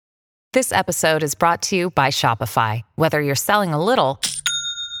This episode is brought to you by Shopify. Whether you're selling a little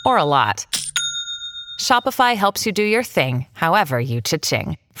or a lot, Shopify helps you do your thing, however you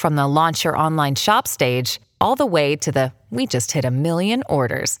cha-ching. From the launch your online shop stage, all the way to the we just hit 1 million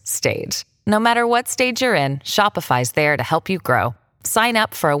orders stage. No matter what stage you're in, Shopify's there to help you grow. Sign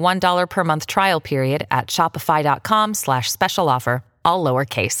up for a $1 per month trial period at shopify.com/special offer, all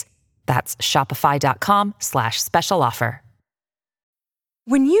lowercase. That's shopify.com/special offer.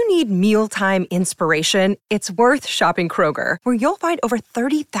 When you need mealtime inspiration, it's worth shopping Kroger, where you'll find over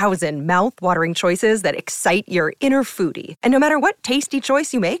 30,000 mouth-watering choices that excite your inner foodie. And no matter what tasty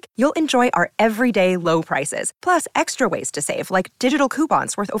choice you make, you'll enjoy our everyday low prices, plus extra ways to save, like digital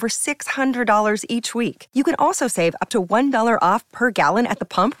coupons worth over $600 each week. You can also save up to $1 off per gallon at the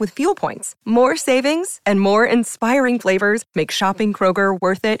pump with fuel points. More savings and more inspiring flavors make shopping Kroger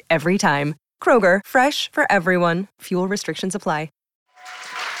worth it every time. Kroger, fresh for everyone. Fuel restrictions apply.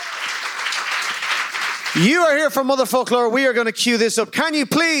 You are here for Motherfoclóir. We are going to cue this up. Can you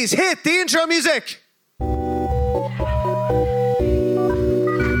please hit the intro music?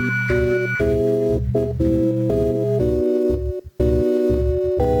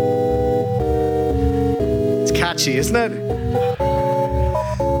 It's catchy, isn't it?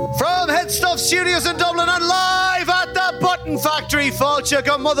 From Head Stuff Studios in Dublin and live at the Button Factory, Fáilte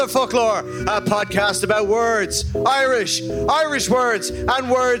go Motherfoclóir, a podcast about words, Irish words, and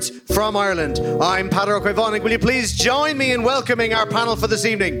words from Ireland. I'm Peadar O'Quaivonic. Will you please join me in welcoming our panel for this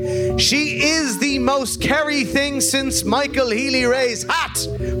evening? She is the most Kerry thing since Michael Healy-Rae's hat.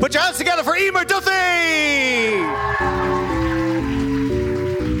 Put your hands together for Emer Duffy!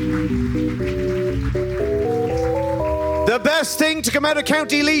 The best thing to come out of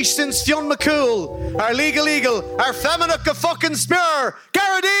County Laois since Fionn McCool. Our legal eagle, our feminine fucking smear,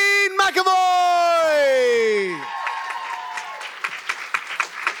 Geraldine McAvoy!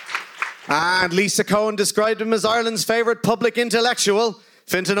 And Lisa Cohen described him as Ireland's favourite public intellectual.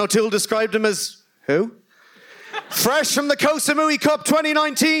 Fintan O'Toole described him as... who? Fresh from the Kosamui Cup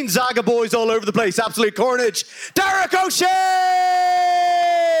 2019. Zaga boys all over the place. Absolute carnage. Derek O'Shea!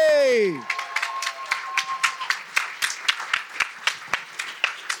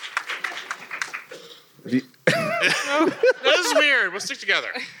 This is weird. We'll stick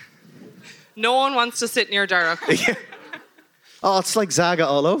together. No one wants to sit near Derek. Oh, it's like Zaga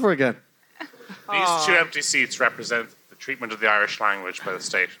all over again. These two empty seats represent the treatment of the Irish language by the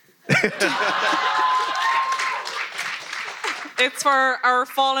state. It's for our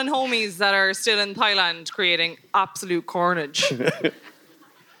fallen homies that are still in Thailand creating absolute carnage. Is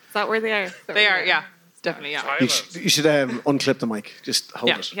that where they are? They are, yeah. Definitely, yeah. You should unclip the mic. Just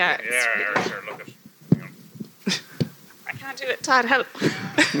hold it. Yeah. Yeah, sure, look it. I can't do it. Todd, help.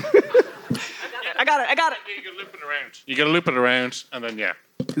 I got it. You can loop it around. You got to loop it around, and then, yeah.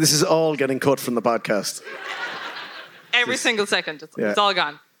 This is all getting cut from the podcast. Every single second. It's all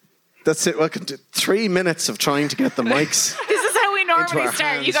gone. That's it. Welcome to 3 minutes of trying to get the mics. This is how we normally our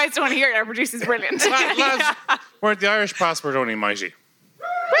start. hands. You guys don't hear it. Our producer's brilliant. Lads, weren't the Irish passport only mighty?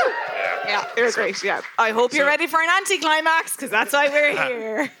 Yeah, it was great. Yeah. I hope you're ready for an anticlimax, because that's why we're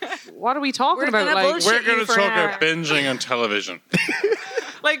here. What are we talking about? gonna Like, bullshit We're going you to for talk an hour. about binging on television.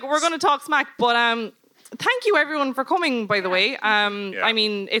 we're going to talk smack, but thank you everyone for coming, by the way. I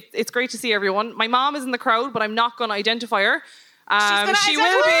mean, it's great to see everyone. My mom is in the crowd, but I'm not going to identify her. She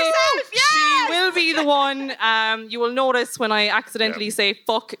will be the one. You will notice when I accidentally say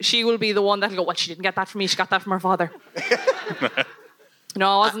fuck, she will be the one that'll go, well, she didn't get that from me, she got that from her father.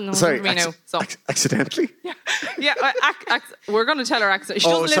 No, it wasn't from me now. So. Accidentally? Yeah, we're going to tell her accidentally. She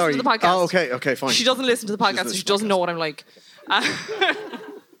doesn't listen to the podcast. Oh, okay, fine. She doesn't listen to the podcast, so she doesn't know what I'm like.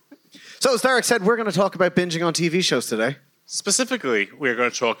 So as Derek said, we're going to talk about binging on TV shows today. Specifically, we're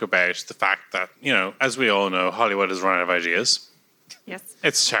going to talk about the fact that, as we all know, Hollywood has run out of ideas. Yes.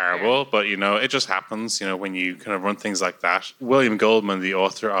 It's terrible, but, it just happens, when you kind of run things like that. William Goldman, the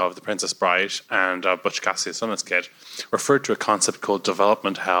author of The Princess Bride and Butch Cassidy and the Sundance Kid, referred to a concept called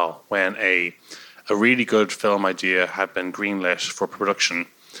development hell, when a really good film idea had been greenlit for production,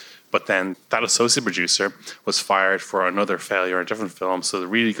 but then that associate producer was fired for another failure in a different film, so the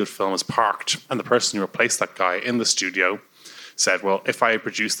really good film was parked, and the person who replaced that guy in the studio said, well, if I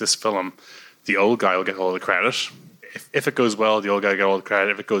produce this film, the old guy will get all the credit. If it goes well, the old guy will get all the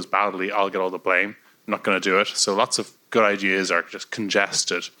credit. If it goes badly, I'll get all the blame. I'm not going to do it. So lots of good ideas are just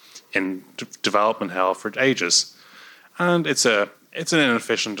congested in development hell for ages. And it's an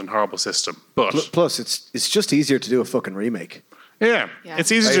inefficient and horrible system. But Plus, it's just easier to do a fucking remake. Yeah.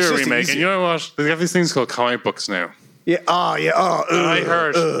 It's easy to do a remake. Easy. And you know what? They have these things called comic books now. Yeah. I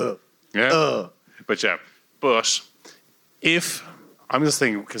heard. But if I'm just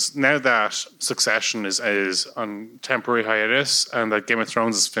thinking, because now that Succession is on temporary hiatus and that Game of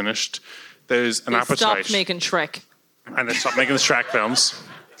Thrones is finished, there's an appetite. They stopped making Shrek. And they stopped making the Shrek films.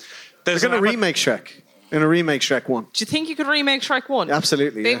 They're going to remake Shrek. In a remake Shrek 1. Do you think you could remake Shrek 1?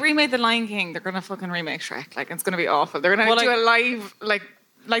 Absolutely. They remade The Lion King. They're going to fucking remake Shrek. Like, it's going to be awful. They're going to do a live, like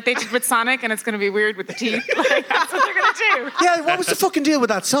they did with Sonic, and it's going to be weird with the teeth. Like, that's what they're going to do. Yeah, what was the fucking deal with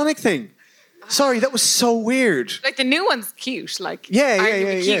that Sonic thing? Sorry, that was so weird. Like, the new one's cute. Like,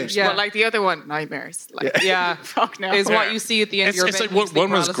 yeah. Cute, but like the other one, nightmares. Like, yeah. Fuck no. Is what you see at the end of your bed. It's like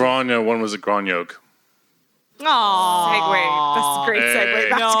one was Grania, one was a Graniog. Aww. Segue. That's a great segue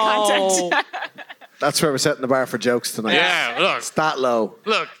back to content. That's where we're setting the bar for jokes tonight. Yeah, look. It's that low.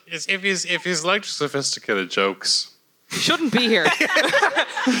 Look, if he's like sophisticated jokes, he shouldn't be here.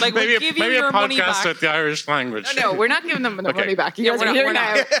 Like, maybe we'll give you your money back. podcast with the Irish language. No, we're not giving them the money back. You guys are here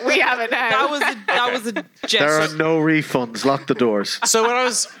now. We have it now. That was a gesture. There are no refunds. Lock the doors. So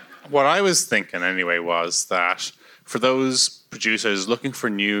what I was thinking anyway was that for those producers looking for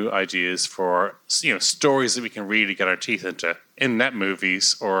new ideas for stories that we can really get our teeth into in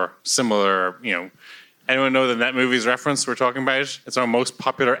Netmovies or similar, anyone know the Netmovies reference we're talking about? It's our most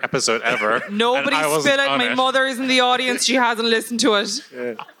popular episode ever. Nobody spit it. My mother is in the audience. She hasn't listened to it.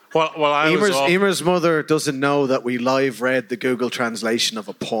 Yeah. Well, Emer's mother doesn't know that we live read the Google translation of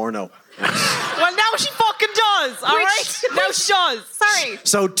a porno. Well, now she fucking does. All right, now she does. Sorry.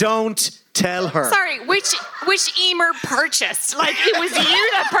 So don't tell her. Sorry, which Emer purchased? Like, it was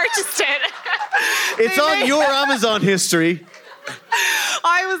you that purchased it. It's on your Amazon history.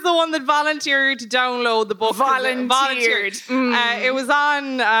 I was the one that volunteered to download the book. Volunteered. It was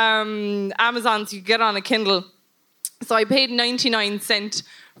on Amazon, so you get on a Kindle. So I paid 99 cents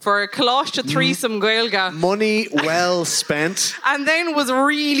for a Colossia threesome Gaelga. Money well spent. And then was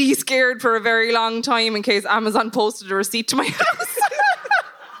really scared for a very long time in case Amazon posted a receipt to my house.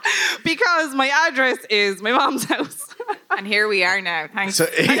 Because my address is my mom's house. And here we are now. Thanks. So, I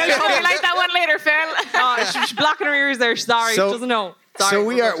hope you like that one later, Phil. She's blocking her ears there. Sorry, she doesn't know. Sorry,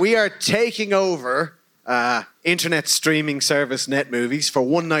 so we are taking over internet streaming service Netmovies for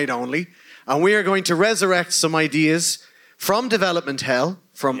one night only. And we are going to resurrect some ideas from development hell,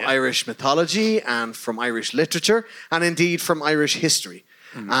 from Irish mythology and from Irish literature, and indeed from Irish history.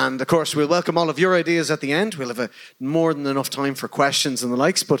 And of course, we'll welcome all of your ideas at the end. We'll have more than enough time for questions and the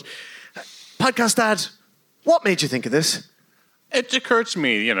likes. But Podcast Dad, what made you think of this? It occurred to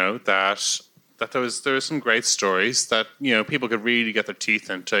me, that there was some great stories that people could really get their teeth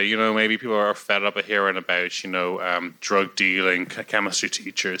into. Maybe people are fed up of hearing about drug dealing chemistry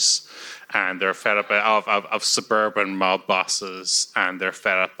teachers, and they're fed up of suburban mob bosses, and they're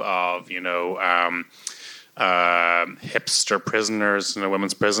fed up of hipster prisoners in a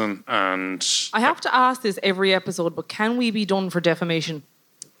women's prison. And I have to ask this every episode, but can we be done for defamation?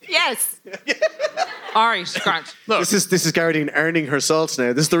 Yes. All right, Grant. Look, this is Garradine earning her salts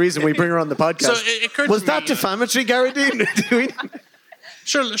now. This is the reason we bring her on the podcast. So it occurred Was to that me, defamatory, Garradine?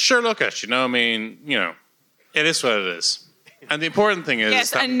 Sure. Look at it is what it is, and the important thing is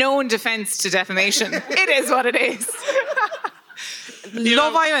Yes, and no defence to defamation. It is what it is.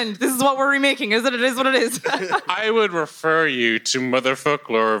 Love Island. This is what we're remaking, is it? It is what it is. I would refer you to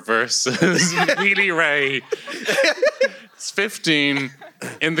Motherfoclóir versus Wheelie Ray. It's 15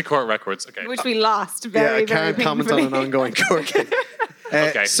 in the court records. Okay, Which we lost very, I can't very comment on an ongoing court case.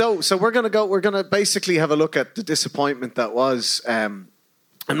 Okay. So we're gonna basically have a look at the disappointment that was.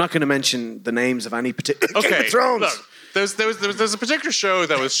 I'm not going to mention the names of any particular Game of Thrones. Look, there's a particular show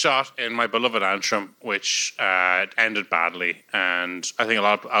that was shot in my beloved Antrim, which ended badly, and I think a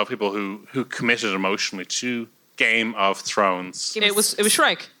lot of people who committed emotionally to Game of Thrones. It was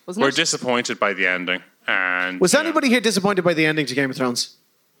Shrek, wasn't it? Were disappointed by the ending. And Was anybody here disappointed by the ending to Game of Thrones?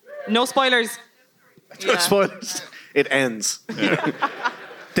 No spoilers. No spoilers. It ends. Yeah.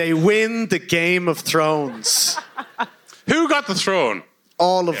 They win the Game of Thrones. Who got the throne?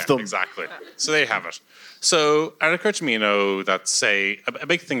 All of them. Exactly. So they have it. So, and it occurred to me, that say a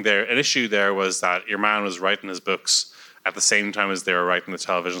big thing there, an issue there was that your man was writing his books at the same time as they were writing the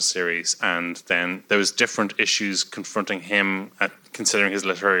television series, and then there was different issues confronting him considering his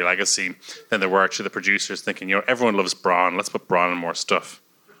literary legacy than there were to the producers thinking, everyone loves Bronn, let's put Bronn in more stuff.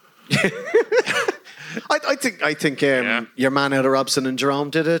 I think your man out of Robson and Jerome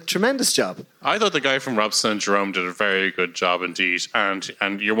did a tremendous job. I thought the guy from Robson and Jerome did a very good job indeed, and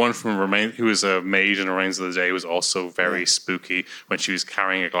your one from who was a maid in Remains of the Day was also very spooky when she was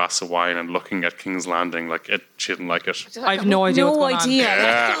carrying a glass of wine and looking at King's Landing she didn't like it. I have no idea what's going on.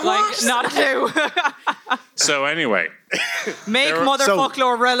 Yeah. Like, not a clue. So anyway. Make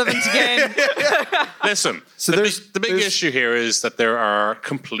Motherfoclóir relevant again. Listen, so the big issue here is that there are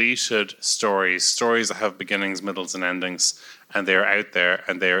completed stories that have beginnings, middles, and endings, and they're out there,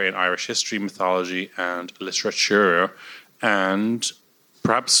 and they're in Irish history, mythology, and literature. And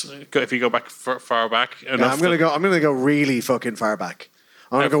perhaps if you go back far back, I'm going to go really fucking far back.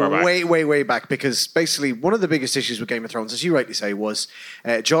 I'm going to go way, way, way back, because basically one of the biggest issues with Game of Thrones, as you rightly say, was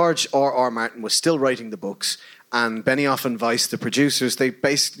George R.R. Martin was still writing the books, and Benioff and Weiss, the producers, they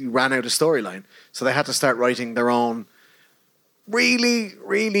basically ran out of storyline. So they had to start writing their own really,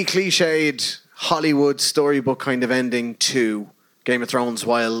 really cliched Hollywood storybook kind of ending to Game of Thrones,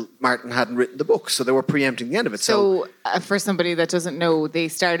 while Martin hadn't written the book, so they were preempting the end of it. So for somebody that doesn't know, they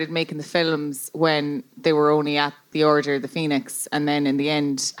started making the films when they were only at the Order of the Phoenix, and then in the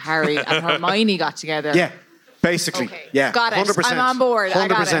end, Harry and Hermione got together. Yeah, basically. Okay. Yeah, got it. 100%. I'm on board. 100%. I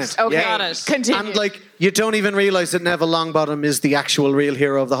got it. Okay, yeah. Got it. Continue. And like, you don't even realise that Neville Longbottom is the actual real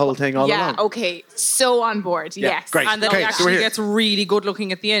hero of the whole thing all along. Yeah, okay. So on board, Yeah, yes. great. And then he actually gets really good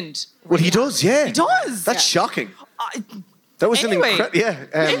looking at the end. Well, he does, yeah. He does. That's shocking. That was an incredible... Yeah.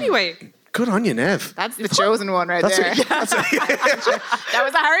 Anyway. Good on you, Nev. That's the chosen one right there. That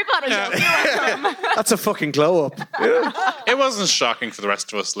was a Harry Potter show. That's a fucking glow up. Yeah. It wasn't shocking for the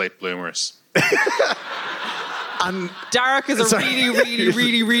rest of us late bloomers. And Derek is a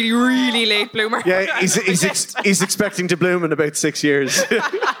really late bloomer. yeah, he's expecting to bloom in about 6 years.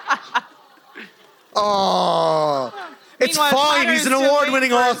 Oh, it's Meanwhile, fine. Patter's He's an still award-winning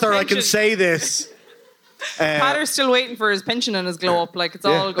waiting for his author. I can pension. say this. Patter's still waiting for his pension and his glow up. Like, it's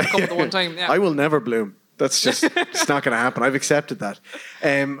all going to come at the one time. Yeah. I will never bloom. That's just, it's not going to happen. I've accepted that.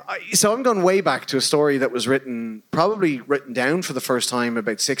 So I'm going way back to a story that was probably written down for the first time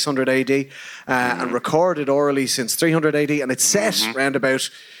about 600 AD and recorded orally since 300 AD. And it's set around about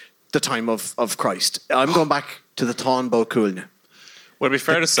the time of Christ. I'm going back to the Táin Bó Cúailnge. Would it be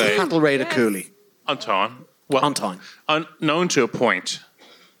fair to say... Cattle Raid of Cooley. Anton. Well, Anton. Known to a point,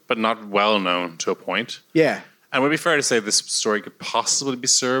 but not well known to a point. Yeah. And would it be fair to say this story could possibly be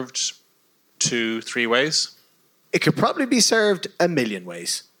served 2-3 ways? It could probably be served a million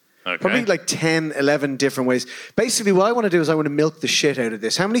ways. Okay. Probably like 10, 11 different ways. Basically, what I want to do is I want to milk the shit out of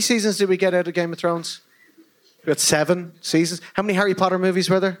this. How many seasons did we get out of Game of Thrones? We got 7 seasons. How many Harry Potter movies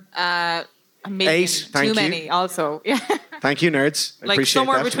were there? A million. 8, thank you. Too many, also. Yeah. Thank you, nerds. I like appreciate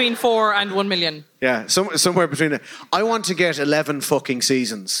somewhere that. between 4 and 1 million. Yeah, somewhere between it. I want to get 11 fucking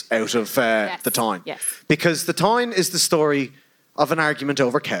seasons out of the Táin. Yes. Because the Táin is the story of an argument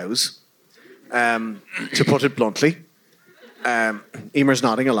over cows, to put it bluntly. Emer's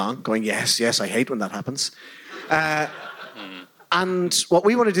nodding along, going, yes, I hate when that happens. And what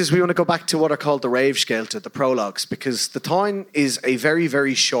we want to do is we want to go back to what are called the Ravescailta, the prologues, because the Táin is a very,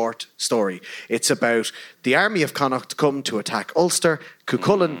 very short story. It's about the army of Connacht come to attack Ulster.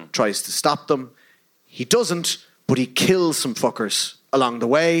 Cuchulainn tries to stop them. He doesn't, but he kills some fuckers along the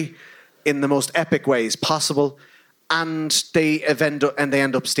way in the most epic ways possible, and they end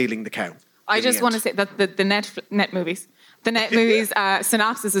up stealing the cow. I just want to say that the Netmovies. The Netmovies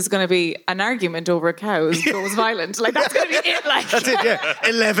synopsis is going to be an argument over a cow goes violent. Like, that's going to be it. Like. That's it, yeah.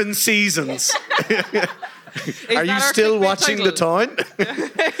 11 seasons. Are you our still clickbait watching the title?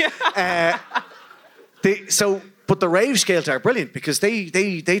 Táin? But the Ravescailta are brilliant because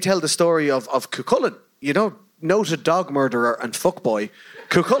they tell the story of Cuchulainn, noted dog murderer and fuckboy,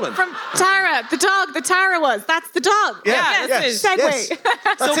 Cuchulainn. From Tara, the dog that Tara was. That's the dog. Yeah, that's it.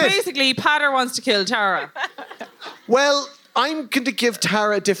 Segue. So basically, Patter wants to kill Tara. Well, I'm going to give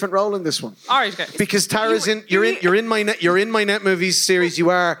Tara a different role in this one. All right, okay. Because Tara's you're in my Netmovies series. You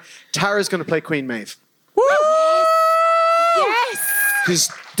are. Tara's going to play Queen Maeve. Woo! Yes.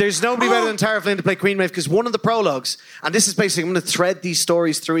 Because there's nobody better than Tara Flynn to play Queen Maeve. Because one of the prologues, and this is basically, I'm going to thread these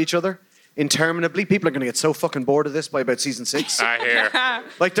stories through each other interminably. People are going to get so fucking bored of this by about season 6. I hear.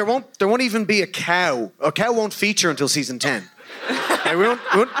 Like there won't even be a cow. A cow won't feature until season 10.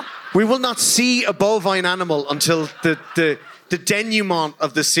 We will not see a bovine animal until the denouement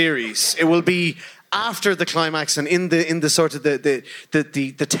of the series. It will be after the climax and in the sort of the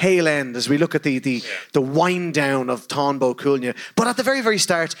tail end as we look at the wind down of Táin Bó Cúailnge. But at the very, very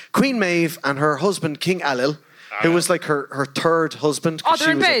start, Queen Maeve and her husband King Ailill, who was like her third husband. Oh, they're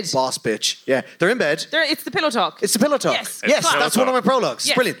she in was bed. a boss bitch. Yeah, they're in bed. It's the pillow talk. It's the pillow talk. Yes, that's one of my prologues.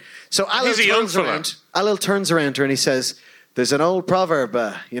 Yes. Brilliant. So He's a young Ailill turns around to her and he says, "There's an old proverb,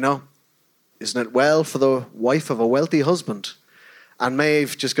 isn't it well for the wife of a wealthy husband?" And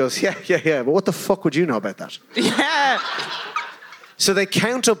Maeve just goes, yeah, but what the fuck would you know about that? Yeah. So they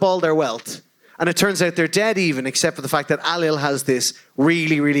count up all their wealth, and it turns out they're dead even, except for the fact that Ailill has this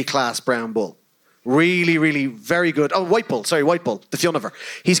really, really class brown bull. Really, really very good. Oh, White Bull. Sorry, White Bull. The Fionniver.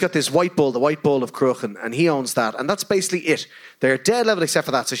 He's got this White Bull, the White Bull of Cruachan, and he owns that. And that's basically it. They're dead level except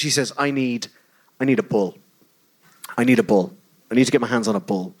for that. So she says, I need a bull. I need a bull. I need to get my hands on a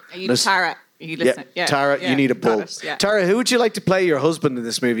bull. Are you Tara? Are you listening? Yeah, Tara, you need a bull. Tara, who would you like to play your husband in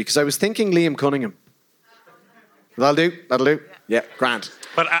this movie? Because I was thinking Liam Cunningham. That'll do. Yeah, grand.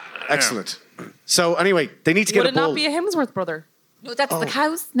 But excellent. So anyway, they need to get a bull. Would it not be a Hemsworth brother? No, that's the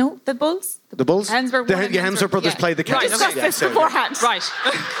cows. No, the bulls. The bulls? Hemsworth brothers play the cows. Right, discuss this beforehand. Right.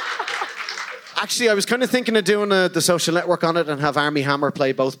 Actually, I was kind of thinking of doing the Social Network on it and have Armie Hammer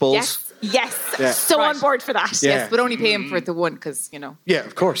play both bulls. Yes. Yeah. So on board for that. Yeah. Yes, but only pay him for the one because, you know. Yeah,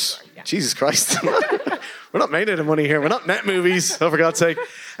 of course. Yeah. Jesus Christ. We're not made out of money here. We're not Netmovies, oh, for God's sake.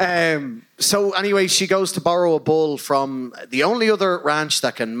 So anyway, she goes to borrow a bull from the only other ranch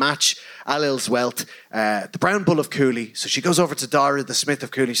that can match Alil's wealth, the brown bull of Cooley. So she goes over to Dara, the smith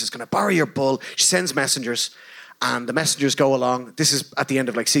of Cooley. She's going to borrow your bull. She sends messengers. And the messengers go along. This is at the end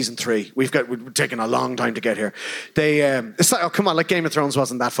of like season 3. We're taking a long time to get here. It's like, oh, come on, like Game of Thrones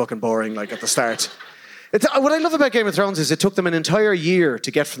wasn't that fucking boring, like at the start. What I love about Game of Thrones is it took them an entire year to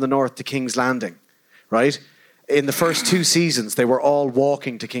get from the north to King's Landing, right? In the first 2 seasons, they were all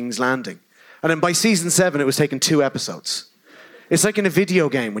walking to King's Landing. And then by season 7, it was taking 2 episodes. It's like in a video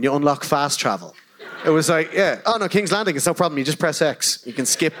game when you unlock fast travel. It was like, oh no, King's Landing, it's no problem. You just press X. You can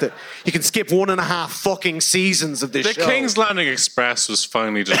skip 1.5 fucking seasons of this show. The King's Landing Express was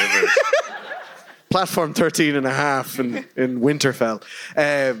finally delivered. Platform 13.5 in Winterfell.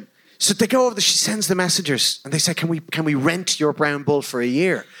 So they go over she sends the messengers and they say, can we rent your brown bull for a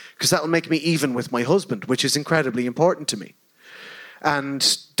year? Because that'll make me even with my husband, which is incredibly important to me.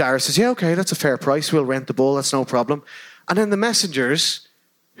 And Dara says, yeah, okay, that's a fair price. We'll rent the bull. That's no problem. And then the messengers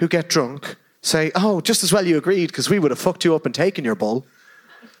who get drunk say, oh, just as well you agreed because we would have fucked you up and taken your bull.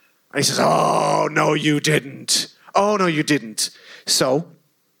 And he says, oh, no, you didn't. Oh, no, you didn't. So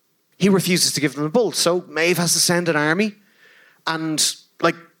he refuses to give them the bull. So Maeve has to send an army and,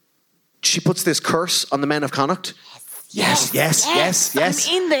 like, she puts this curse on the men of Connacht. Yes.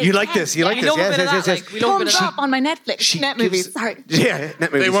 I'm in there. You like this? Yes. Thumbs up on my Netflix. Netmovies. Sorry. Yeah,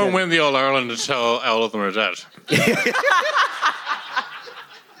 Netmovies. They won't win the All Ireland until all of them are dead.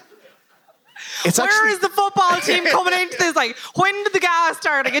 Where is the football team coming into this? Like, when did the gas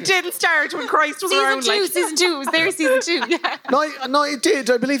start? Like, it didn't start when Christ was around. Season 2. It was there season 2. Yeah. No, it did.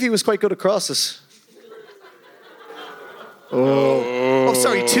 I believe he was quite good at crosses. Oh,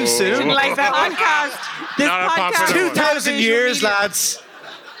 sorry, too soon. Didn't like that podcast. This Not podcast. 2,000 years, lads.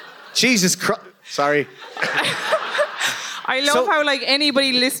 Jesus Christ. Sorry. I love how, like,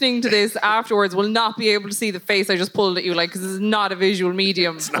 anybody listening to this afterwards will not be able to see the face I just pulled at you, like, because this is not a visual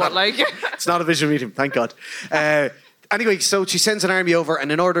medium. It's not a visual medium, thank God. Anyway, so she sends an army over,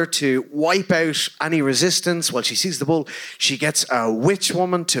 and in order to wipe out any resistance while she sees the bull, she gets a witch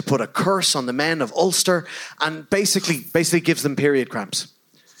woman to put a curse on the men of Ulster and basically gives them period cramps.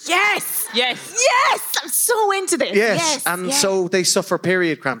 Yes! I'm so into this. Yes. So they suffer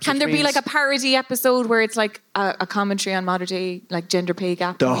period cramps. Can there be like a parody episode where it's like a commentary on modern day, like gender pay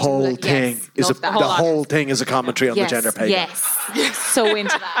gap? The whole thing is a commentary on the gender pay gap. Yes. So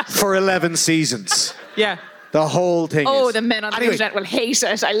into that. For 11 seasons. Yeah. The whole thing is. The men on the internet will hate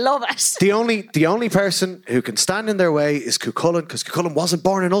it. I love it. The only person who can stand in their way is Cuchulainn, because Cuchulainn wasn't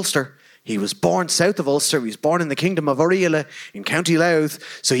born in Ulster. He was born south of Ulster. He was born in the kingdom of Oriela in County Louth.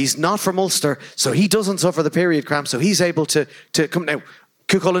 So he's not from Ulster. So he doesn't suffer the period cramps. So he's able to come now.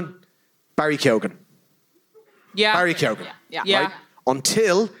 Cuchulainn, Barry Keoghan. Yeah. Barry Keoghan. Yeah. Right?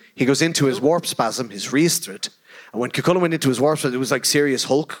 Until he goes into his warp spasm, his Rhystrid. And when Cuchulainn went into his warp spasm, it was like serious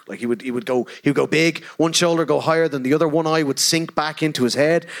Hulk. Like he would go big, one shoulder go higher than the other, one eye would sink back into his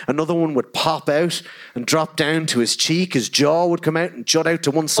head, another one would pop out and drop down to his cheek, his jaw would come out and jut out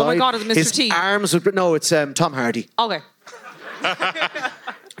to one side. Oh my God, is it Mr. His T? arms would... No, it's Tom Hardy. Okay.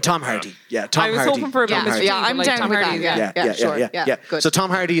 Tom Hardy. Yeah, Tom Hardy. I was hoping for a bit of Mr. T. Yeah, I'm down with that. Yeah. Good. So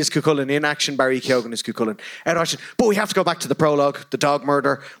Tom Hardy is Cuchulainn. In action, Barry Keoghan is Cuchulainn. But we have to go back to the prologue, the dog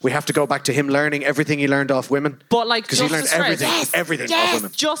murder. We have to go back to him learning everything he learned off women. But like, because he learned everything off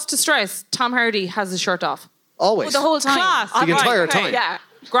women. Just to stress, Tom Hardy has his shirt off. Always. The whole time. Class. The entire time. Yeah.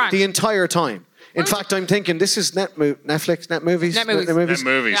 Grant. The entire time. In fact, I'm thinking this is Netmovies.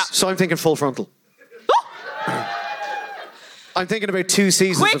 Netmovies. Yeah. So I'm thinking Full Frontal. I'm thinking about 2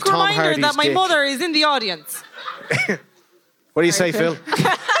 seasons Quick of Tom reminder Hardy's that my gig. mother is in the audience. What do you say, Phil?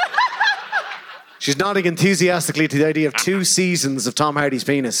 She's nodding enthusiastically to the idea of 2 seasons of Tom Hardy's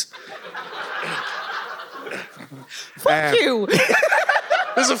penis. Fuck you.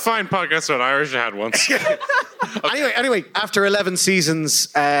 This is a fine podcast that Irish had once. Anyway, after 11 seasons,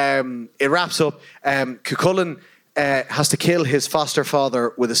 it wraps up. Cuchulainn has to kill his foster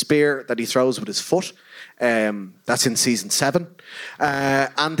father with a spear that he throws with his foot. That's in season 7.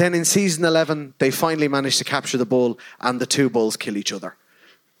 And then in season 11, they finally manage to capture the bull, and the two bulls kill each other.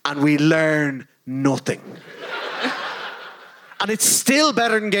 And we learn nothing. And it's still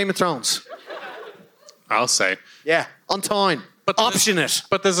better than Game of Thrones. I'll say. Yeah, on time. But option it.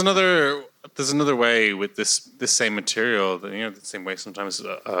 But there's another way with this same material. The same way sometimes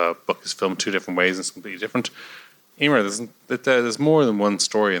a book is filmed 2 different ways and it's completely different. Emer, there's more than one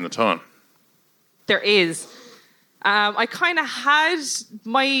story in the Táin. There is. I kind of had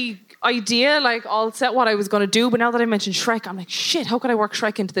my idea, like, all set what I was going to do, but now that I mentioned Shrek, I'm like, shit, how could I work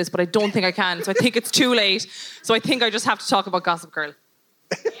Shrek into this? But I don't think I can, so I think it's too late. So I think I just have to talk about Gossip Girl.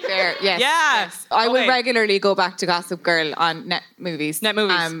 Fair, yes. Yeah. Yes. I will regularly go back to Gossip Girl on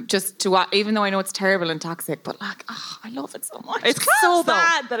Netmovies. Just to watch, even though I know it's terrible and toxic, but like, I love it so much. It's class, so though.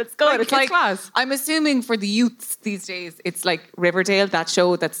 bad that it's good. It's like class. I'm assuming for the youths these days, it's like Riverdale, that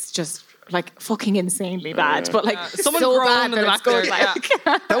show that's just like fucking insanely bad, but like someone so groaned bad in the that it's back there. good.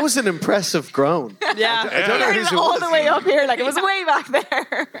 Like, That was an impressive groan. Yeah. I don't know who's all the way up here, like it was way back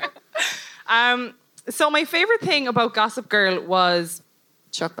there. So my favorite thing about Gossip Girl was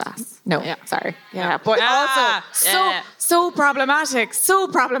Chuck Bass. No, Yeah. sorry. Yeah, but Yeah. also Yeah. so problematic.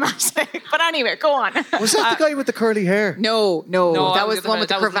 But anyway, go on. Was that the guy with the curly hair? No, that was the one with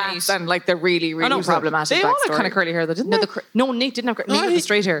the that was cravats Nate. and like the really, really problematic They all had backstory. kind of curly hair though, didn't No, they? the No, Nate didn't have Nate had the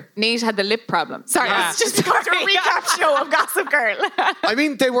straight hair. Nate had the lip problem. Sorry, Yeah. it's just a recap show of Gossip Girl. I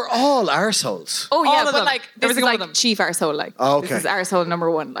mean, they were all arseholes. Oh All yeah, of but them. like Every this is single one like of them. chief arsehole. Like Okay. this is arsehole number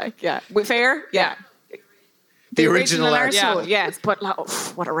 1. Like fair. Yeah. The original arsehole. Yeah. Yes, but like,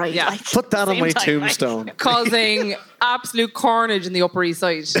 what a ride. Yeah. Like, Put that on same my time, tombstone. Causing absolute carnage in the Upper East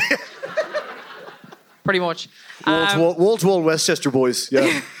Side. Pretty much. Wall to wall Westchester boys.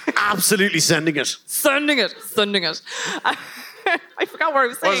 Yeah. Absolutely sending it. Sending it. I forgot what I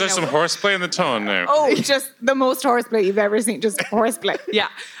was saying. Was there some horseplay in the Táin now? Oh, just the most horseplay you've ever seen. Just horseplay. Yeah.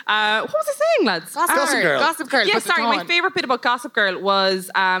 What was I saying, lads? Gossip Girl. Gossip Girl. Yeah, put the sorry. My Táin. favorite bit about Gossip Girl was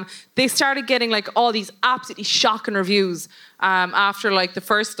they started getting like all these absolutely shocking reviews after like the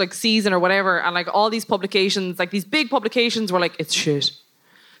first like season or whatever, and like all these publications, like these big publications, were like, it's shit.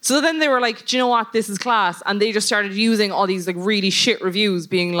 So then they were like, do you know what? This is class. And they just started using all these like really shit reviews,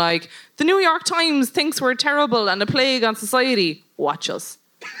 being like, the New York Times thinks we're terrible and a plague on society. Watch us.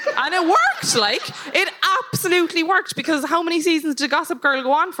 And it worked, like, it absolutely worked, because how many seasons did Gossip Girl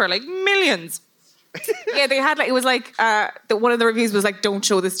go on for? Like millions. Yeah, they had like, it was like one of the reviews was like, don't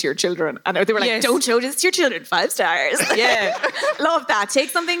show this to your children, and they were like, Yes. don't show this to your children, 5 stars. Yeah. Love that. Take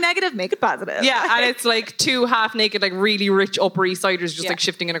something negative, make it positive. Yeah, and it's like 2 half-naked, like really rich Upper East Siders just Yeah. like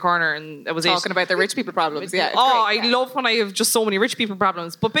shifting in a corner, and that was Talking about the rich people problems. Yeah. it's I great. love when I have just so many rich people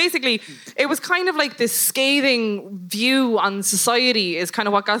problems. But basically, it was kind of like this scathing view on society is kind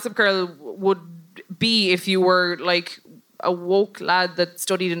of what Gossip Girl would be if you were like a woke lad that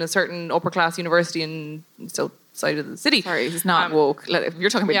studied in a certain upper class university in south side of the city. Sorry, he's not woke. If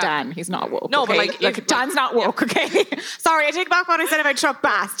you're talking about yeah. Dan, he's not woke. No, okay? but like, if, Dan's not woke. Okay. Sorry, I take back what I said about Chuck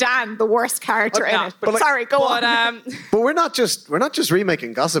Bass. Dan, the worst character in yeah. it. But sorry, go on. But we're not just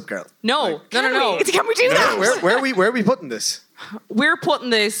remaking Gossip Girl. No. Can we do that? Where are we putting this? We're putting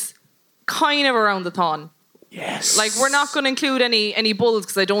this kind of around the Táin. Yes. Like, we're not going to include any bulls,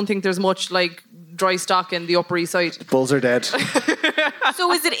 because I don't think there's much like dry stock in the Upper East Side. Bulls are dead.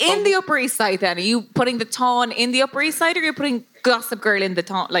 So is it in the Upper East Side then? Are you putting the Táin in the Upper East Side, or are you putting Gossip Girl in the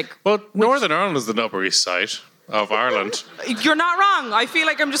Táin? Like, Well, Northern Ireland is the Upper East Side of Ireland. You're not wrong. I feel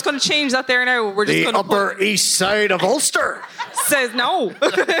like I'm just going to change that there now. We're just The going to Upper East Side of Ulster. says no.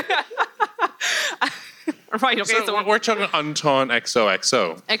 Right, okay, so we're talking on Táin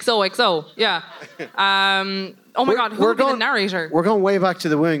XOXO. XOXO, yeah. Oh my God, who would be the narrator? We're going way back to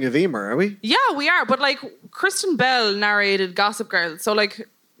the wooing of Emer, are we? Yeah, we are, but like Kristen Bell narrated Gossip Girl, so like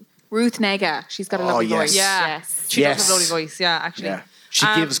Ruth Nega, she's got a lovely yes. voice. yeah, Yes. she Yes. does have a lovely voice. Yeah, actually. Yeah. She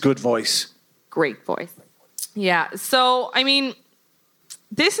gives good voice. Great voice. Yeah. So I mean,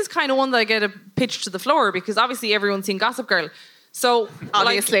 this is kind of one that I get a pitch to the floor, because obviously everyone's seen Gossip Girl. So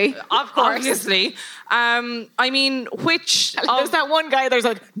Obviously. like, Of course. obviously. I mean, which There's that one guy there's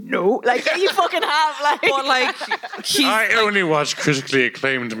like, no, like you fucking have, like. but like he's I only watch critically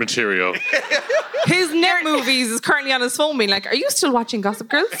acclaimed material. his Netmovies is currently on his phone being like, are you still watching Gossip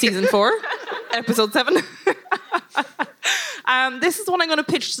Girl? Season 4, episode 7. This is one I'm going to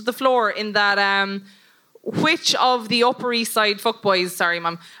pitch to the floor in that which of the Upper East Side fuckboys, sorry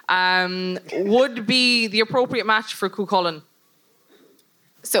mum, would be the appropriate match for Cuchulainn?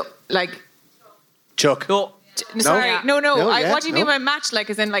 So, like, Chuck. Go. Sorry, no. What do you mean no. by match? Like,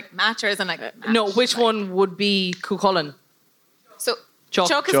 as in like match, or as in like match? No, which one would be Cuchulainn? So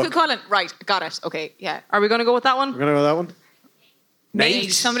Chuck is Cuchulainn. Right, got it. Okay, yeah. Are we going to go with that one? We're going to go with that one.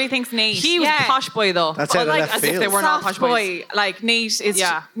 Nate. Somebody thinks Nate. He was a posh boy though. That's out of left as field. if they were not posh boys. boy. Like Nate is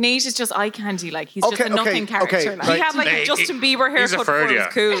just eye candy. Like he's just a nothing character. Okay, like. He had like a Nate, Justin Bieber he's a haircut before it was ferdia.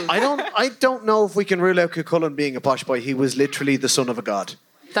 cool. I don't know if we can rule out Cuchulainn being a posh boy. He was literally the son of a god.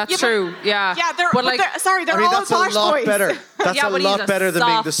 That's true. Yeah. Yeah, they're but like, they're all that's posh a lot boys. better. That's Yeah, a but he's lot a better than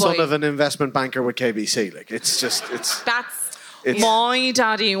being soft the son boy. of an investment banker with KBC. Like That's my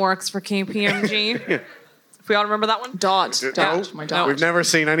daddy works for KPMG. If we all remember that one. Dodd. My dad. We've never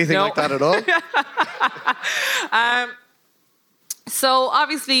seen anything No. like that at all. So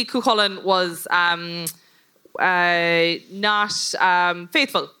obviously Cuchulainn was not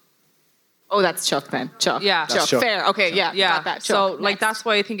faithful. Oh, that's Chuck then. Chuck. Yeah. That's Chuck. Chuck. Fair. Okay. Yeah. Yeah. Got that. So Chuck. like Next. that's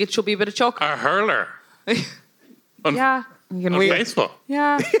why I think it should be a bit of Chuck. A hurler. Yeah. Unfaithful.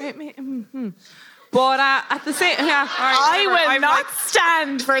 Yeah. But at the same, yeah. All right, I will not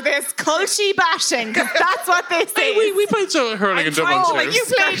stand for this culty bashing, because that's what they say. We played some hurling in Dublin too. You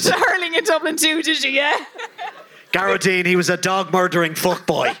played hurling in Dublin too, did you? Yeah. Garrodine, he was a dog murdering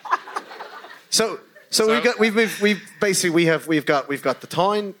fuckboy. So we've got the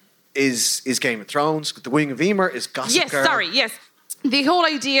Tyne is Game of Thrones. The Wing of Emer is Gossip Girl. Yes. The whole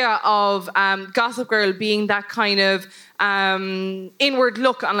idea of Gossip Girl being that kind of inward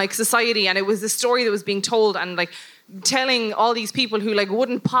look on like society, and it was the story that was being told, and like telling all these people who like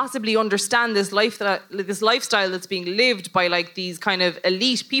wouldn't possibly understand this lifestyle that's being lived by like these kind of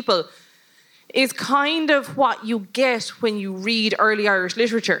elite people, is kind of what you get when you read early Irish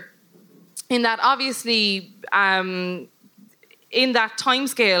literature. In that, obviously, in that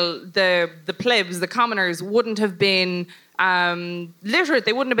timescale, the plebs, the commoners, wouldn't have been literate.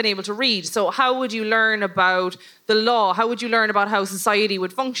 They wouldn't have been able to read. So how would you learn about the law? How would you learn about how society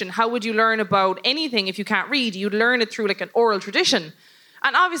would function? How would you learn about anything if you can't read? You'd learn it through like an oral tradition.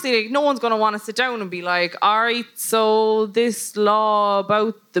 And obviously, like, no one's going to want to sit down and be like, all right, so this law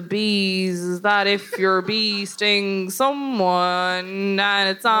about the bees is that if your bee stings someone and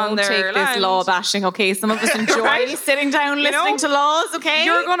it's on Don't their take land, this law bashing, okay? Some of us enjoy Right? sitting down listening to laws, okay?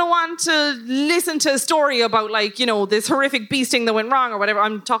 You're going to want to listen to a story about, like, you know, this horrific bee sting that went wrong or whatever.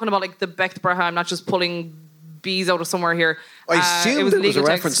 I'm talking about, like, the Becht Braha. I'm not just pulling bees out of somewhere here. I assumed there was a legal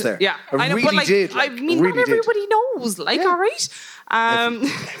reference text. there. Yeah. I know, really but, like, did. I mean, really not did. everybody knows. Like, all right?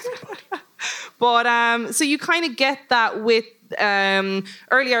 But so you kind of get that with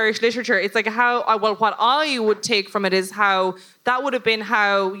early Irish literature. It's like what I would take from it is how that would have been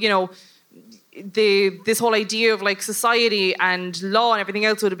how, you know, this whole idea of like society and law and everything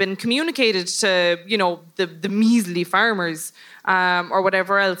else would have been communicated to, you know, the measly farmers or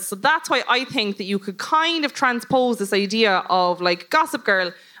whatever else. So that's why I think that you could kind of transpose this idea of like Gossip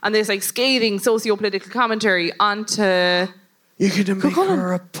Girl and this like scathing socio-political commentary onto... You could make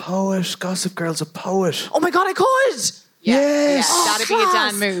her a poet. Gossip Girl's a poet. Oh my God, I could! Yes. That'd be a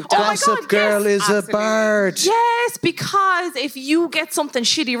Dan move. Oh my Gossip God, Girl yes, is a bard. Yes, because if you get something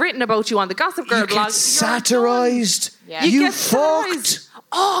shitty written about you on the Gossip Girl You blog, get satirised. Yeah. You get fucked. satirised.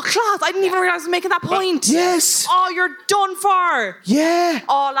 Oh, class! I didn't even realise I was making that point. Yes. Oh, you're done for. Yeah.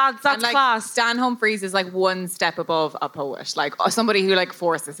 Oh, lads, that's And like class. Dan Humphreys is like one step above a poet, like somebody who like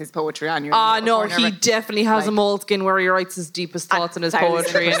forces his poetry on you. No, he definitely has a moleskin where he writes his deepest thoughts in his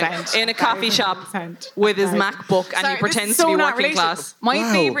poetry in a coffee shop with his MacBook, and he pretends to be working class.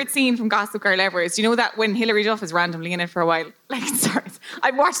 My favourite scene from Gossip Girl ever is, you know, that when Hilary Duff is randomly in it for a while. Like, sorry,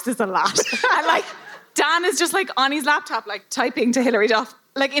 I've watched this a lot, and like Dan is just like on his laptop, like typing to Hilary Duff,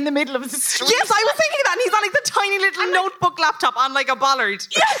 like in the middle of the street. Yes, I was thinking that. And he's on like the tiny little notebook laptop on like a bollard.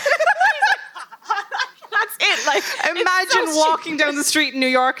 That's it. Like, imagine walking down the street in New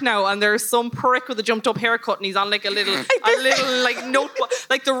York now, and there's some prick with a jumped up haircut, and he's on like a little like notebook,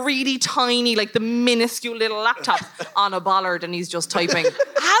 like the really tiny, like the minuscule little laptop on a bollard, and he's just typing.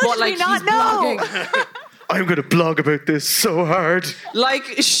 How did we not know? Blogging. I'm going to blog about this so hard. Like,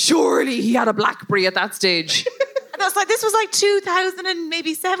 surely he had a BlackBerry at that stage. That's like, this was like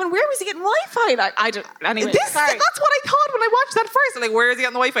 2007. Where was he getting Wi-Fi? Like, I don't. Anyway, That's what I thought when I watched that first. I'm like, where is he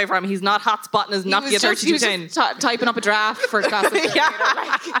getting the Wi-Fi from? He's not hotspotting his Nokia 3210. Typing up a draft for Gossip Girl.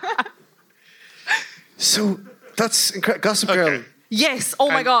 Yeah. So that's incredible. Gossip Girl. Yes. Oh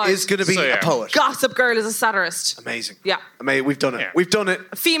my God. Is going to be a poet. Gossip Girl is a satirist. Amazing. Yeah. We've done it. Yeah. We've done it.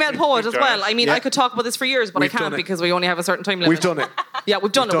 A female poet as well. I mean, Yeah. I could talk about this for years, but We've I can't done it. because we only have a certain time limit. We've done it. Yeah,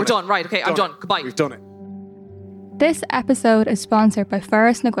 we've done it. We're done. Right. Okay, I'm done. Goodbye. We've done it. This episode is sponsored by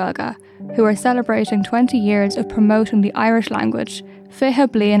Ferris na Gaeilge, who are celebrating 20 years of promoting the Irish language, Fiche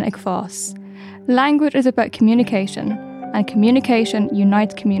Bliain ag Fós, Language is about communication, and communication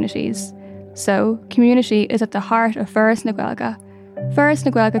unites communities. So, community is at the heart of Ferris na Gaeilge. Ferris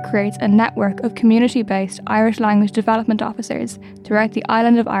na Gaeilge creates a network of community-based Irish language development officers throughout the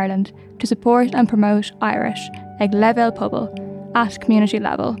island of Ireland to support and promote Irish, ag level pobl, at community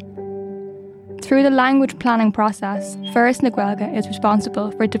level. Through the language planning process, Ferris na Gaeilge is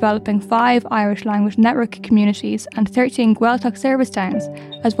responsible for developing 5 Irish language network communities and 13 Gaeltacht service towns,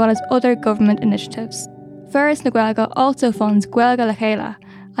 as well as other government initiatives. Ferris na Gaeilge also funds Gaeilge le Chéile,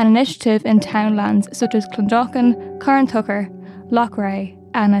 an initiative in townlands such as Clondalkin, Carntucker, Loughrea,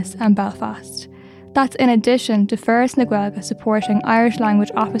 Ennis and Belfast. That's in addition to Ferris na Gaeilge supporting Irish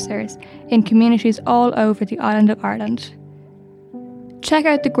language officers in communities all over the island of Ireland. Check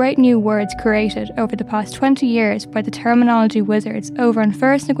out the great new words created over the past 20 years by the terminology wizards over on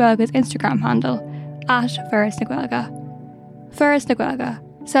Ferris na Gaeilge's Instagram handle, @Ferris na Gaeilge. Ferris na Gaeilge,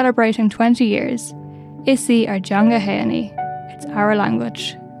 celebrating 20 years. Isi ar Djanga Héani. It's our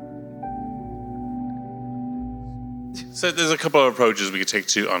language. So there's a couple of approaches we could take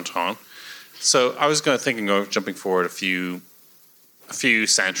to Anton. So I was thinking of jumping forward a few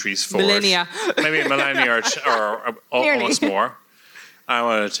centuries forward. Millennia. Maybe a millennia or almost more. I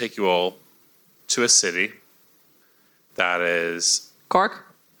want to take you all to a city that is... Cork?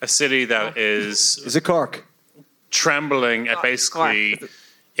 A city that is... Is it Cork? Trembling at basically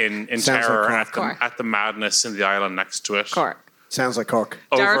in terror like at the madness in the island next to it. Cork. Sounds like Cork.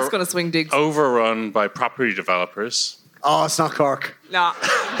 Derek's going to swing digs. Overrun by property developers. Oh, it's not Cork. No.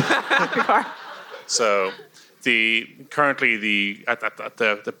 Cork. So currently the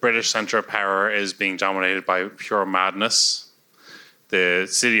British centre of power is being dominated by pure madness. The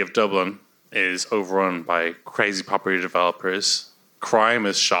city of Dublin is overrun by crazy property developers. Crime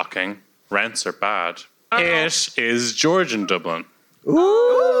is shocking. Rents are bad. It is Georgian Dublin.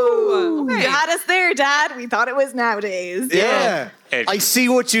 Ooh. Okay. You had us there, Dad. We thought it was nowadays. Yeah. I see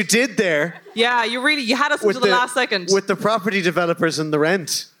what you did there. Yeah, you had us until the last second. With the property developers and the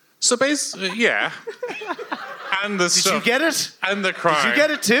rent. So basically, yeah. And the Did you get it? And the crime. Did you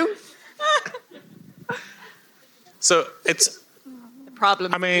get it too? So it's...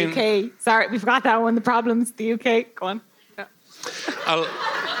 Problems, the UK. Sorry, we forgot that one. The problems, the UK. Go on. Yeah.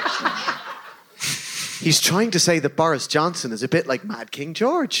 He's trying to say that Boris Johnson is a bit like Mad King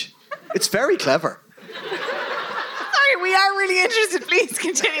George. It's very clever. Sorry, we are really interested. Please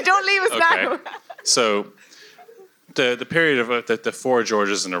continue. Don't leave us now. So the period of the 4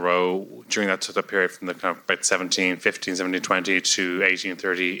 Georges in a row during that sort of period from the kind of about 1720 to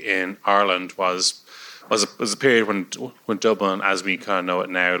 1830 in Ireland was a period when Dublin, as we kind of know it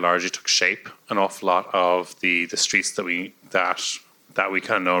now, largely took shape. An awful lot of the streets that we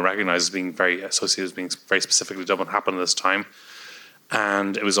kind of know and recognize as being very associated as being very specifically Dublin happened at this time,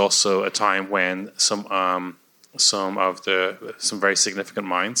 and it was also a time when some very significant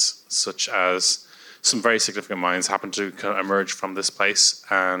mines, happened to kind of emerge from this place,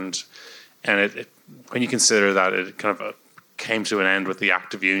 and it when you consider that it kind of came to an end with the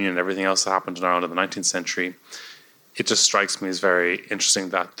Act of Union and everything else that happened in Ireland in the 19th century, it just strikes me as very interesting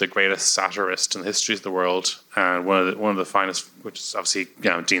that the greatest satirist in the history of the world, and one of the finest, which is obviously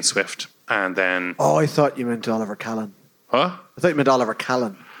Dean Swift, and then... Oh, I thought you meant Oliver Callan. Huh? I thought you meant Oliver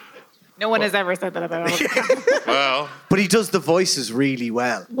Callan. No one has ever said that about Oliver Callan. Well... But he does the voices really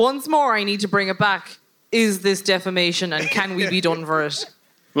well. Once more, I need to bring it back. Is this defamation, and can we be done for it?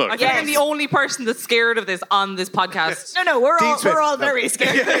 Look, I think I'm the only person that's scared of this on this podcast. No, we're all very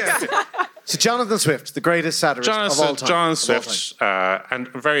scared. So Jonathan Swift, the greatest satirist of all time. John Swift, and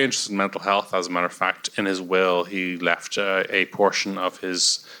very interested in mental health, as a matter of fact. In his will, he left a portion of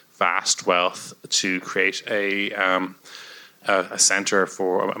his vast wealth to create a centre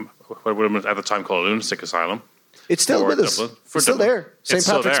for what would have been at the time called a lunatic asylum. It's still with us. Dublin, it's still Dublin. there. St.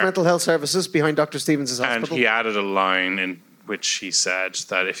 Patrick's Mental Health Services behind Dr. Stevens' hospital. And he added a line in which he said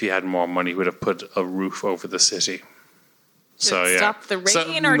that if he had more money, he would have put a roof over the city. So yeah, stop the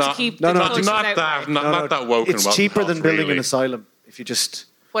rain to keep not the that woke. It's cheaper than building an asylum if you just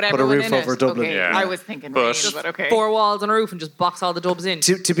put a roof over Dublin. Okay. Yeah. I was thinking but okay. 4 walls and a roof and just box all the dubs in.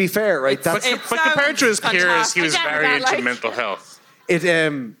 To be fair, right? But compared to his peers, he was very into mental health.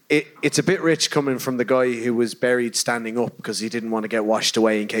 It's a bit rich coming from the guy who was buried standing up because he didn't want to get washed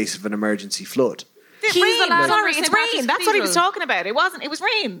away in case of an emergency flood. It's rain. That's what he was talking about. It was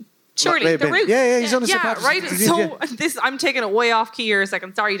rain. Surely, the roof. Yeah, he's on the St. Yeah, Patrick's. right. So I'm taking it way off key here a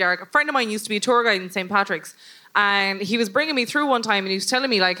second. Sorry, Derek. A friend of mine used to be a tour guide in St. Patrick's, and he was bringing me through one time, and he was telling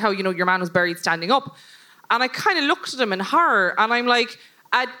me like how your man was buried standing up, and I kind of looked at him in horror, and I'm like,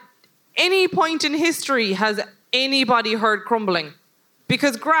 at any point in history has anybody heard crumbling?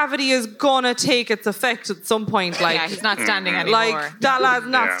 because gravity is gonna take its effect at some point. Like, yeah, he's not standing anymore. Like, that lad's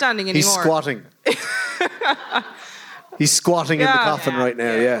not standing anymore. He's squatting. He's squatting in the coffin right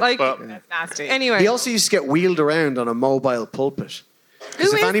now, yeah. Like, That's nasty. anyway. He also used to get wheeled around on a mobile pulpit. Who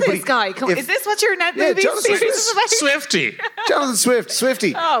is this guy? Is this what your Netmovies series is about? Swifty. Jonathan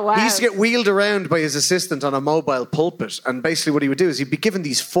Swifty. Oh, wow. He used to get wheeled around by his assistant on a mobile pulpit. And basically what he would do is he'd be given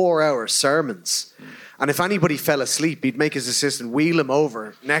these 4-hour sermons. And if anybody fell asleep, he'd make his assistant wheel him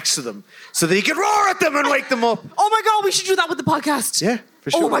over next to them so that he could roar at them and wake them up. Oh my God, we should do that with the podcast. Yeah,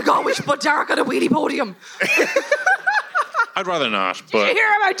 for sure. Oh my God, we should put Derek on a wheelie podium. I'd rather not, Did but you hear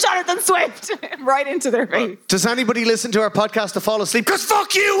about Jonathan Swift? Right into their face. Does anybody listen to our podcast to fall asleep? Because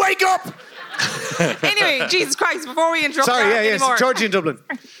fuck you, wake up! Anyway, Jesus Christ, before we interrupt Sorry, Derek anymore. Georgie in Dublin.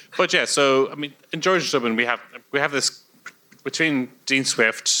 But yeah, so I mean, in Georgia Dublin, we have this between Dean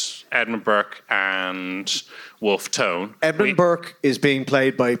Swift, Edmund Burke, and Wolfe Tone. Edmund Burke is being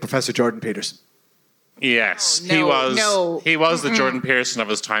played by Professor Jordan Peterson. Yes, he was the Jordan Peterson of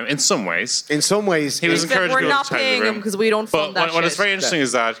his time in some ways. In some ways, He was encouraged to we're go not to the paying room. him because we don't fund that what shit. is very interesting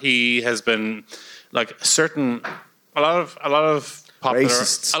is that he has been like a lot of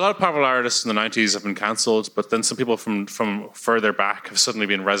popular artists in the 90s have been cancelled, but then some people from further back have suddenly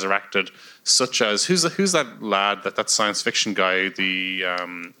been resurrected, such as who's that lad, that science fiction guy, the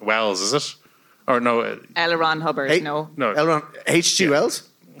Wells, is it? Or no, L. Ron Hubbard, no. H.G. Wells?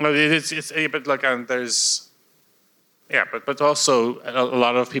 No, it's but like there's but also a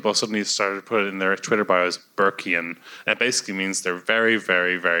lot of people suddenly started to put it in their Twitter bios Burkean, and it basically means they're very,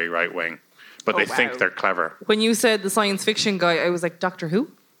 very, very right wing, but they think they're clever. When you said the science fiction guy, I was like, Doctor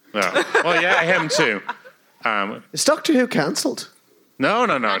Who? Yeah. Well, yeah, him too. Is Doctor Who cancelled? No.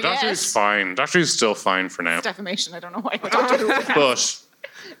 Doctor Who's fine. Doctor Who's still fine for now. It's defamation. I don't know why. Doctor Who.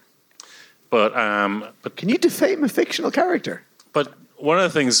 But Can you defame a fictional character? But one of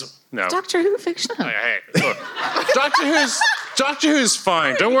the things, no. Doctor Who fictional. Hey, look, Doctor Who's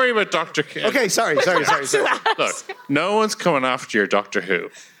fine. Don't worry about Doctor Who. Okay, sorry. Look, no one's coming after your Doctor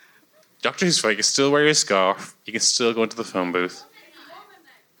Who. Doctor Who's fine. You can still wear your scarf. You can still go into the phone booth.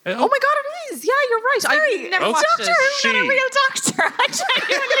 Oh my God, it is. Yeah, you're right. I never watched Doctor it. Who, not a real doctor. I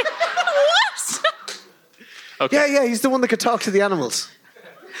genuinely. What? Okay. Yeah, he's the one that could talk to the animals.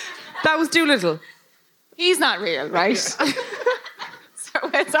 That was Doolittle. He's not real, right?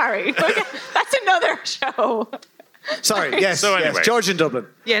 Sorry. That's another show. Sorry, yes. So anyway. Yes, George in Dublin.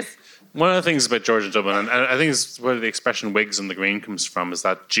 Yes. One of the things about Georgia Dublin, and I think it's where the expression "wigs in the green" comes from, is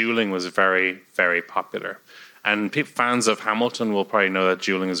that dueling was very, very popular. And fans of Hamilton will probably know that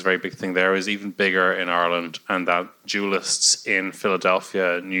dueling is a very big thing there. It was even bigger in Ireland, and that duelists in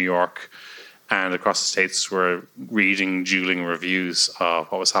Philadelphia, New York, and across the States were reading dueling reviews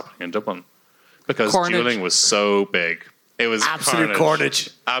of what was happening in Dublin. Because dueling was so big. It was absolute carnage.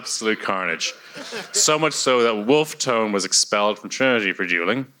 Absolute carnage. So much so that Wolfe Tone was expelled from Trinity for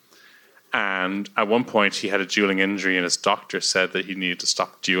dueling. And at one point, he had a dueling injury, and his doctor said that he needed to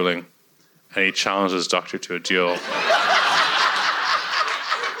stop dueling. And he challenged his doctor to a duel. Wolfe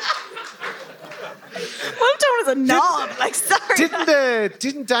Tone is a knob. Like, sorry.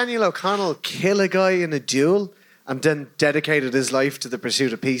 Didn't Daniel O'Connell kill a guy in a duel and then dedicated his life to the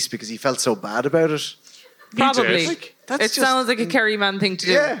pursuit of peace because he felt so bad about it? Probably. It sounds like a Kerry man thing to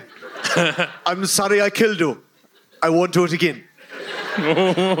do. Yeah. I'm sorry I killed you. I won't do it again.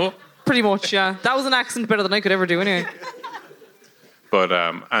 Pretty much, yeah. That was an accent better than I could ever do anyway. But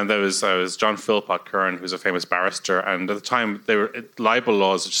and there was John Philpott Curran, who's a famous barrister, and at the time libel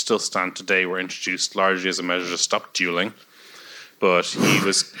laws, which still stand today, were introduced largely as a measure to stop dueling. But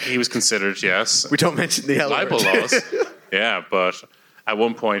he was considered, yes. We don't mention the libel laws. Yeah, but at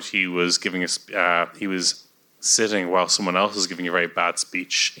one point he was he was sitting while someone else was giving a very bad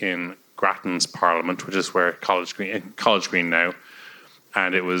speech in Grattan's Parliament, which is where College Green now,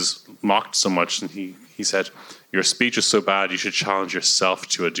 and it was mocked so much, and he said, "Your speech is so bad, you should challenge yourself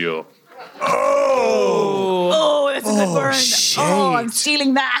to a duel." Oh, that's a good burn. Shade. Oh, I'm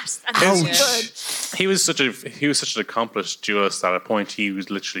stealing that. That's good. He was such an accomplished duelist that at a point he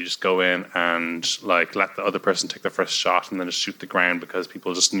would literally just go in and like let the other person take the first shot and then just shoot the ground because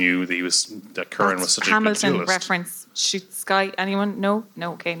people just knew that Curran was such a good duelist. Hamilton reference. Shoot the sky. Anyone? No.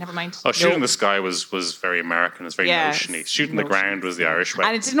 Okay, never mind. Oh, shooting the sky was very American. It's very notiony. Shooting the ground was the Irish way.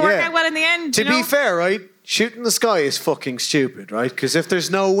 And it didn't work out well in the end. To be fair, right? Shooting the sky is fucking stupid, right? Because if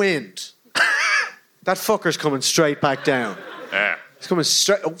there's no wind, that fucker's coming straight back down. Yeah. He's coming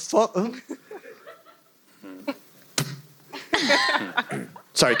straight. Oh fuck! Oh.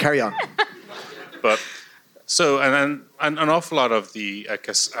 Sorry, carry on. But so and an awful lot of the I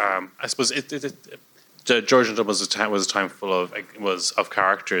suppose George and Dublin was a time full of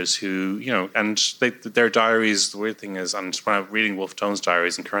characters who, and their diaries. The weird thing is, and when I'm reading Wolfe Tone's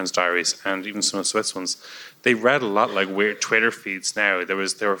diaries and Curran's diaries, and even some of Swift's ones, they read a lot like weird Twitter feeds. Now they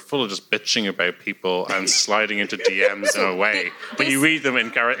were full of just bitching about people and sliding into DMs in a way. When you read them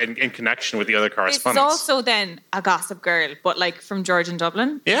in connection with the other correspondence, it's also then a Gossip Girl, but like from George and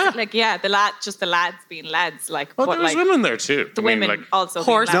Dublin. Yeah, the lads being lads. Like, there was women there too. The women also.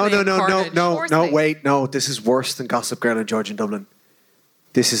 No, wait, no. This is worse than Gossip Girl and George in Dublin.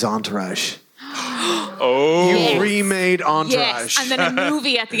 This is Entourage. You remade Entourage. Yes, and then a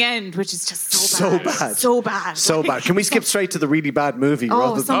movie at the end, which is just so bad. So bad. Can we skip straight to the really bad movie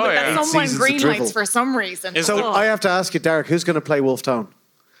rather than that someone greenlights for some reason? So I have to ask you, Derek, who's going to play Wolfe Tone?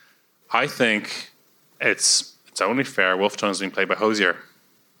 I think it's only fair. Wolfe Tone is being played by Hosier.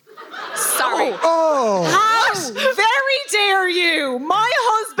 Sorry. How very dare you? My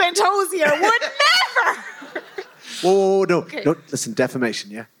husband Hosier would never. Whoa, no, listen,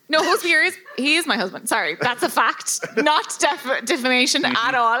 defamation, yeah? No, Hosier is my husband. Sorry, that's a fact. Not defamation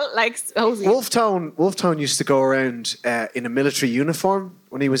at all. Like Hosier. Wolfe Tone used to go around in a military uniform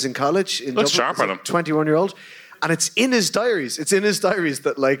when he was in college. Looks sharp on him. 21-year-old. And it's in his diaries. It's in his diaries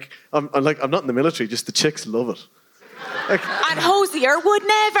that I'm not in the military, just the chicks love it. And Hosier would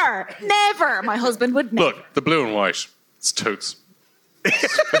never. My husband would never. Look, the blue and white. It's totes.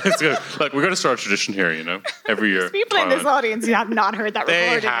 It's good. Look, we're going to start a tradition here, every year. People in this audience who have not heard that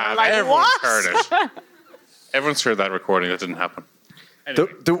recording. They have. Everyone's heard it. Everyone's heard that recording. That didn't happen.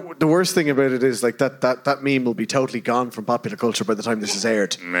 Anyway. The worst thing about it is that meme will be totally gone from popular culture by the time this is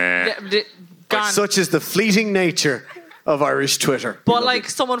aired. Gone. Such is the fleeting nature of Irish Twitter. But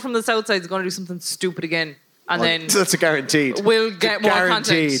someone from the South Side is going to do something stupid again. And then that's a guaranteed. We'll get more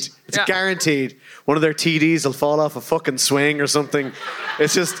content. It's guaranteed. One of their TDs will fall off a fucking swing or something.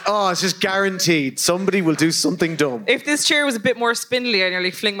 It's just guaranteed. Somebody will do something dumb. If this chair was a bit more spindly, I'd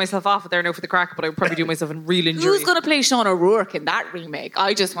nearly fling myself off it there now for the crack, but I would probably do myself a real injury. Who's going to play Sean O'Rourke in that remake?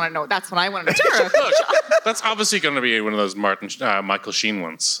 I just want to know. That's what I want to know. Look, that's obviously going to be one of those Michael Sheen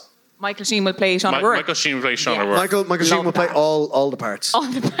ones. Michael Sheen will play Sean O'Rourke. Michael Sheen will play Sean O'Rourke. Michael Sheen will play all the parts. All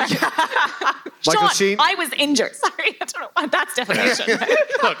the parts. Michael Sean, Sheen. I was injured. Sorry, I don't know. That's definition.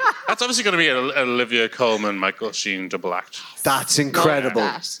 Look, that's obviously going to be an Olivia Colman, Michael Sheen double act. That's incredible.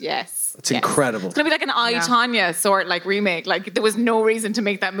 Yes. It's incredible. It's going to be like an I, Tonya sort remake. There was no reason to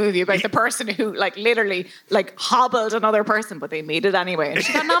make that movie about the person who literally hobbled another person, but they made it anyway. And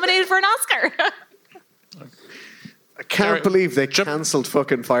she got nominated for an Oscar. I can't believe they cancelled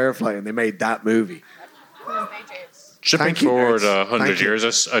fucking Firefly and they made that movie. Jumping forward 100 years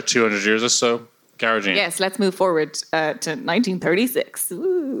or 200 years or so, Garagine. Yes, let's move forward to 1936.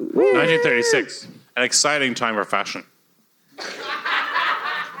 Ooh. 1936, an exciting time for fashion.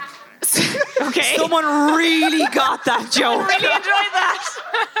 Okay. Someone really got that joke. I really enjoyed that.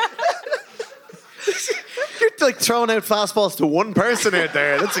 You're throwing out fastballs to one person out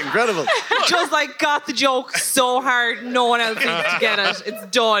there. That's incredible. Just got the joke so hard, no one else needs to get it. It's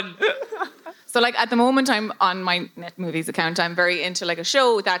done. So at the moment I'm on my Netmovies account, I'm very into a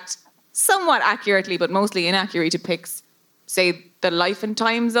show that somewhat accurately but mostly inaccurately depicts, say, the life and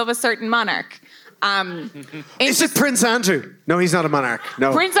times of a certain monarch. Is it Prince Andrew? No, he's not a monarch.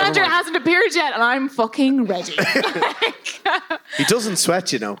 No, Prince Andrew hasn't appeared yet and I'm fucking ready. He doesn't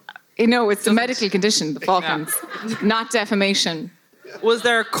sweat, It's a medical condition, the Falklands, not defamation. Was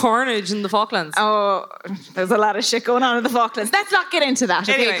there carnage in the Falklands? Oh, there's a lot of shit going on in the Falklands. Let's not get into that,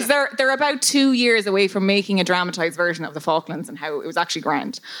 okay? Because they're about 2 years away from making a dramatised version of the Falklands and how it was actually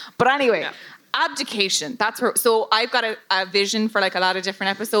grand. But anyway, abdication. That's where. So I've got a vision for a lot of different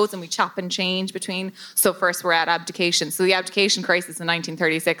episodes, and we chop and change between. So first we're at abdication. So the abdication crisis in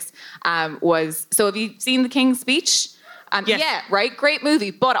 1936 was. So have you seen the King's Speech? Yes. Yeah, right? Great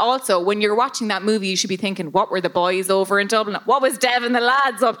movie. But also, when you're watching that movie, you should be thinking, what were the boys over in Dublin? What was Dev and the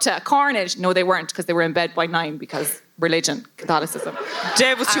lads up to? Carnage? No, they weren't, because they were in bed by 9 because religion, Catholicism.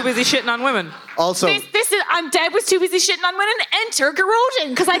 Dev was too busy shitting on women. Also, Dev was too busy shitting on women. Enter Garrodin,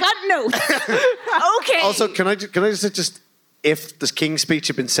 because I got notes. Okay. Also, can I just, if the King's Speech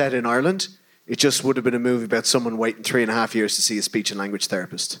had been set in Ireland, it just would have been a movie about someone waiting 3.5 years to see a speech and language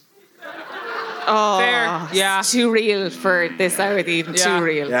therapist. Oh, fair. Yeah. It's too real for this hour, even. Too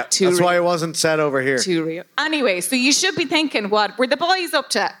real. Yeah, that's why it wasn't set over here. Too real. Anyway, so you should be thinking, what were the boys up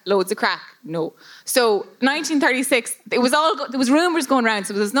to? Loads of crack? No. So 1936, there was rumours going around,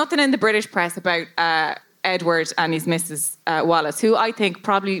 so there was nothing in the British press about Edward and his Mrs. Wallace, who I think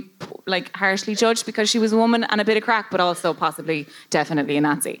probably like harshly judged because she was a woman and a bit of crack, but also possibly definitely a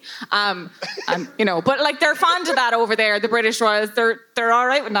Nazi. And you know, but like they're fond of that over there. The British royals, they're all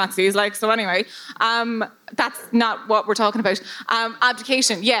right with Nazis. Like, so anyway, that's not what we're talking about.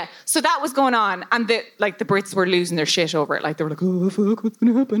 Abdication, yeah. So that was going on, and the Brits were losing their shit over it. Like they were like, oh fuck, what's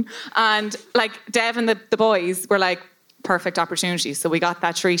going to happen? And like Dev and the boys were like, perfect opportunity. So we got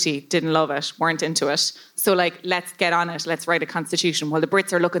that treaty, didn't love it, weren't into it. So like, let's get on it. Let's write a constitution. While the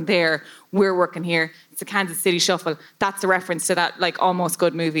Brits are looking there, we're working here. It's a Kansas City shuffle. That's a reference to that like almost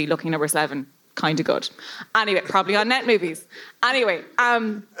good movie, Lucky Number 7. Kind of good. Anyway, probably on Netmovies. Anyway,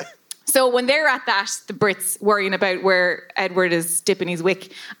 so when they're at that, the Brits worrying about where Edward is dipping his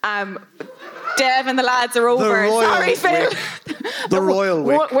wick, Dev and the lads are over. Sorry, Phil. The royal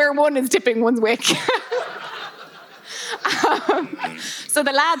wick. Where one is dipping one's wick. So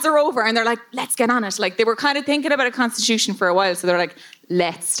the lads are over and they're like, let's get on it. Like they were kind of thinking about a constitution for a while. So they're like,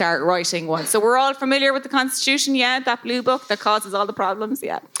 let's start writing one. So we're all familiar with the constitution. Yeah, that blue book that causes all the problems.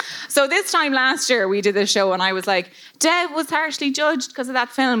 Yeah. So this time last year we did this show and I was like, Dev was harshly judged because of that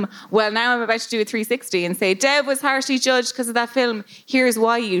film. Well, now I'm about to do a 360 and say, Dev was harshly judged because of that film. Here's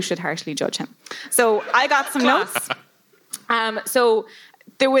why you should harshly judge him. So I got some notes. So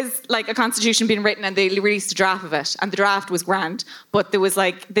there was like a constitution being written and they released a draft of it and the draft was grand, but there was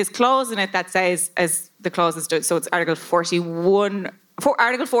like this clause in it that says, as the clauses do, so it's Article 40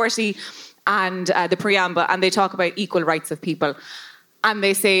 and the preamble, and they talk about equal rights of people and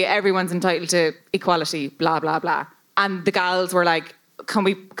they say everyone's entitled to equality, blah blah blah, and the gals were like, can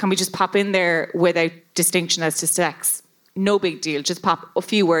we just pop in there without distinction as to sex? No big deal, just pop a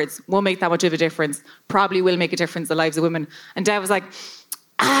few words, won't make that much of a difference, probably will make a difference in the lives of women. And Dad was like,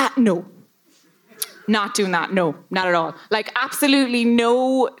 no, not doing that. No, not at all. Like, absolutely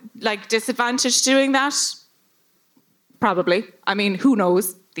no, like, disadvantage to doing that. Probably. I mean, who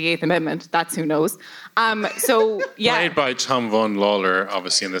knows? The Eighth Amendment. That's who knows. So yeah. Played by Tom Vaughan Lawler,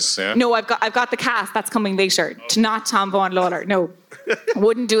 obviously in this. Yeah. No, I've got the cast. That's coming later. To not Tom Vaughan Lawler. No,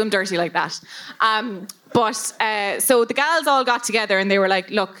 wouldn't do him dirty like that. But so the gals all got together and they were like,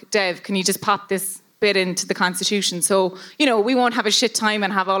 "Look, Dev, can you just pop this bit into the Constitution, so you know we won't have a shit time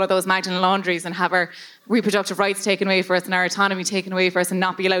and have all of those Magdalene laundries and have our reproductive rights taken away for us and our autonomy taken away for us and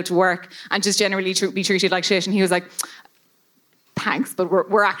not be allowed to work and just generally be treated like shit." And he was like, thanks, but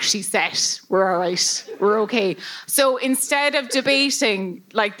we're actually set. We're all right. We're okay. So instead of debating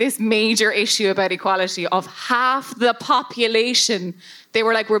like this major issue about equality of half the population, they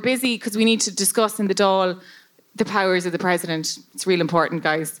were like, we're busy because we need to discuss in the Dáil the powers of the president. It's real important,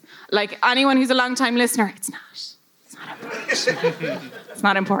 guys. Like anyone who's a long-time listener, it's not important. It's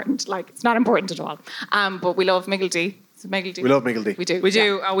not important. Like, it's not important at all. But we love Miggledy. So Miggledy. We love Miggledy. We do. We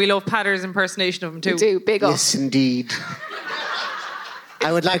do. And we love Patter's impersonation of him too. We do. Big up. Yes, indeed.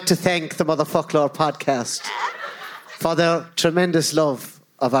 I would like to thank the Motherfoclóir podcast for their tremendous love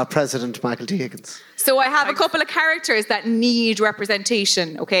of our president, Michael D. Higgins. So I have a couple of characters that need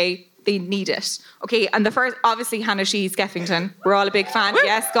representation, okay? They need it. Okay, and the first, obviously, Hannah Sheehy Skeffington. We're all a big fan.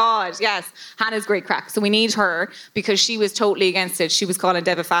 Yes, God, yes. Hannah's great crack. So we need her because she was totally against it. She was calling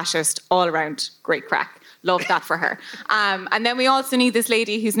Dev a fascist all around. Great crack. Love that for her. And then we also need this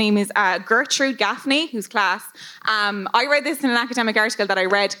lady whose name is Gertrude Gaffney, who's class. I read this in an academic article that I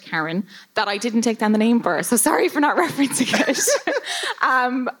read, Karen, that I didn't take down the name for. So sorry for not referencing it.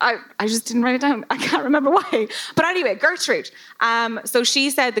 I just didn't write it down. I can't remember why. But anyway, Gertrude. So she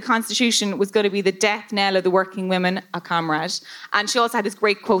said the Constitution was going to be the death knell of the working women, a comrade. And she also had this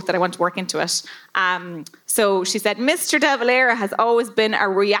great quote that I want to work into it. So she said, Mr. De Valera has always been a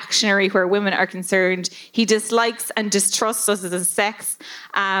reactionary where women are concerned. He dislikes and distrusts us as a sex.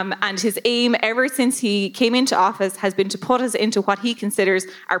 And his aim ever since he came into office has been to put us into what he considers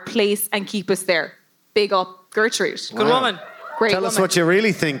our place and keep us there. Big up, Gertrude. Good woman. Great Tell woman. us what you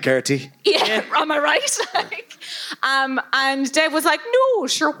really think, Gertie. Yeah, am I right? And Dev was like, no,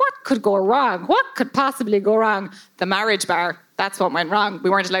 sure, what could go wrong? What could possibly go wrong? The marriage bar. That's what went wrong. We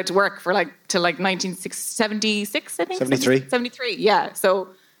weren't allowed to work for till 1976, I think. 73. 73, yeah. So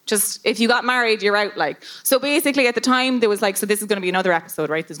just if you got married, you're out. So basically at the time there was so this is going to be another episode,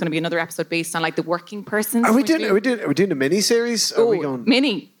 right? There's going to be another episode based on the working person. Are we doing a mini series? Are we going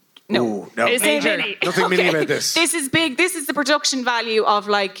mini? No. Ooh, no. It's mini. Nothing mini about this. This is big. This is the production value of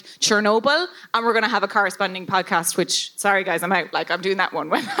Chernobyl, and we're going to have a corresponding podcast. Which, sorry guys, I'm out. I'm doing that one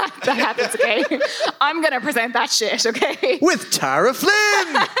when that happens. Okay, I'm going to present that shit. Okay, with Tara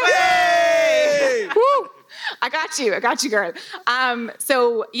Flynn. Yay! Woo! I got you, girl.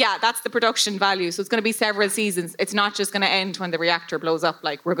 So yeah, that's the production value. So it's going to be several seasons. It's not just going to end when the reactor blows up.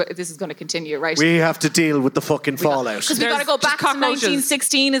 Like this is going to continue, right? We have to deal with the fucking fallout. Because we got to go back to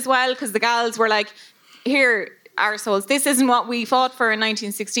 1916 as well. Because the gals were like, "Here, arseholes, this isn't what we fought for in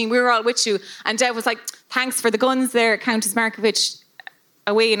 1916. We were all with you." And Dev was like, "Thanks for the guns, there, Countess Markovich.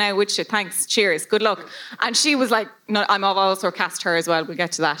 Away now with you. Thanks. Cheers. Good luck." And she was like, "No, I've also cast her as well. We'll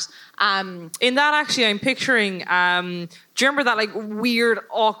get to that." In that, actually, I'm picturing. Do you remember that like weird,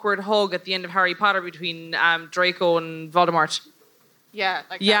 awkward hug at the end of Harry Potter between Draco and Voldemort? Yeah,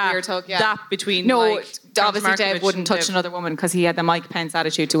 like that weird hug. Yeah, that between. No, like, obviously Dev wouldn't touch another woman because he had the Mike Pence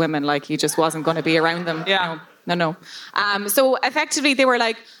attitude to women. Like he just wasn't going to be around them. Yeah, no. So effectively, they were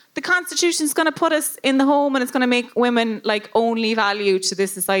like, the Constitution's going to put us in the home and it's going to make women like only value to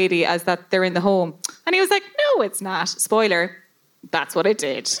this society as that they're in the home. And he was like, no, it's not. Spoiler, that's what it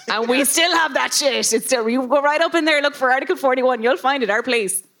did. And we still have that shit. It's still, you go right up in there, look for Article 41, you'll find it, our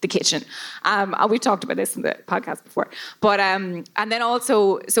place, the kitchen. We've talked about this in the podcast before. But and then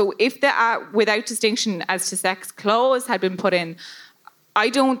also, so if the without distinction as to sex clause had been put in, I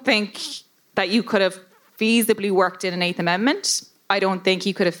don't think that you could have feasibly worked in an Eighth Amendment. I don't think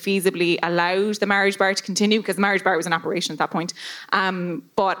he could have feasibly allowed the marriage bar to continue because the marriage bar was an operation at that point.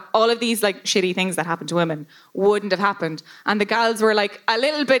 But all of these like shitty things that happened to women wouldn't have happened. And the gals were like a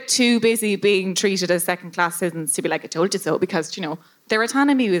little bit too busy being treated as second-class citizens to be like, I told you so, because, you know, their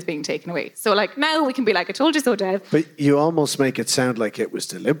autonomy was being taken away. So like now we can be like, I told you so, Dev. But you almost make it sound like it was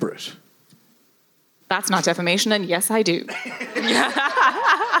deliberate. That's not defamation, and yes, I do.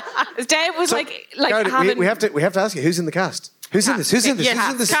 Dev was so, Garrett, having... we have to ask you, who's in the cast? Who's in this? Who's in this? Yes,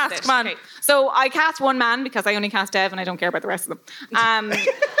 Who's in this? Cast, come on. Okay. So I cast one man because I only cast Dev and I don't care about the rest of them.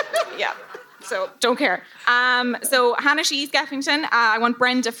 Yeah, so don't care. So Hannah Shees Geffington. I want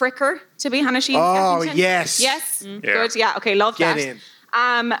Brenda Fricker to be Hannah Shees Geffington. Oh, yes. Yes? Yeah. Good, yeah, okay, love Get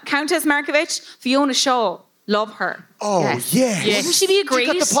that. in. Countess Markovich, Fiona Shaw. Love her. Oh, yes. Wouldn't she be a great...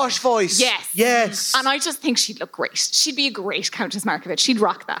 She got the posh voice. Yes. Yes. And I just think she'd look great. She'd be a great Countess Markovich. She'd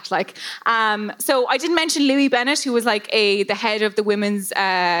rock that. Like, so I didn't mention Louie Bennett, who was like the head of the women's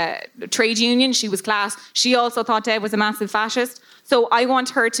trade union. She was class. She also thought Dev was a massive fascist. So I want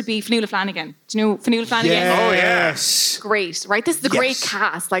her to be Fionnuala Flanagan. Do you know Fionnuala Flanagan? Yes. Oh, yes. Great, right? This is a great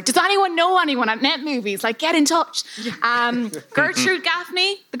cast. Like, does anyone know anyone at Netmovies? Like, get in touch. Gertrude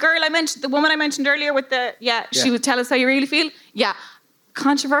Gaffney, the woman I mentioned earlier with she would tell us how you really feel. Yeah,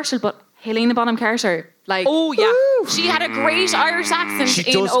 controversial, but Helena Bonham Carter. Like, oh yeah, she had a great Irish accent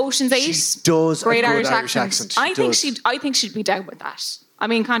in Ocean's 8. She does great a good Irish accent. I think she'd be down with that. I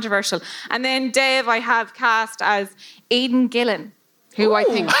mean, controversial. And then Dev, I have cast as Aidan Gillen, who I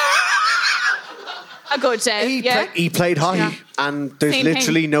think a good Dev. He played hockey, and there's Same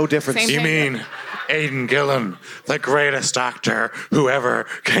literally thing. no difference. Same You thing. mean Aidan Gillen, the greatest actor who ever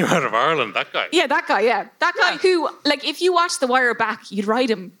came out of Ireland? That guy. Yeah, that guy, yeah. That guy who, like, if you watch The Wire back, you'd write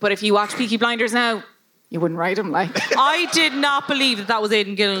him. But if you watch Peaky Blinders now, you wouldn't write him, like. I did not believe that was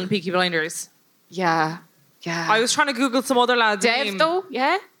Aidan Gillen in Peaky Blinders. Yeah. I was trying to Google some other lad's Dev, name. though,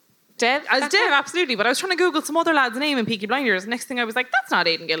 yeah? Dev? As Dev, absolutely. But I was trying to Google some other lad's name in Peaky Blinders. Next thing I was like, that's not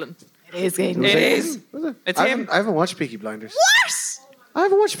Aidan Gillen. It is Aidan It Gillen. is. It's him. I haven't watched Peaky Blinders. What? I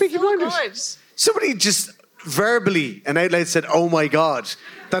haven't watched Peaky Blinders. Good. Somebody just verbally and out loud said, "Oh my God,"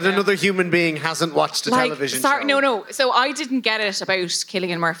 that another human being hasn't watched a television show. No. So I didn't get it about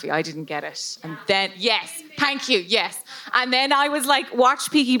Cillian Murphy. I didn't get it. And then, yes, thank you, yes. And then I was like,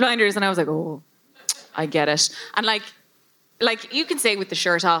 watch Peaky Blinders, and I was like, oh, I get it. And like you can say with the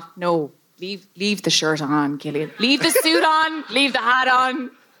shirt off, no, leave the shirt on, Cillian. Leave the suit on, leave the hat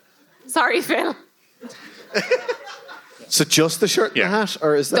on. Sorry, Phil. So just the shirt and the hat,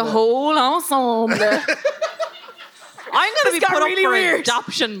 or is that the whole ensemble? I'm going to be put up really for weird.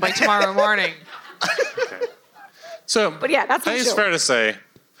 adoption by tomorrow morning. Okay. So, but yeah, that's I think it's fair to say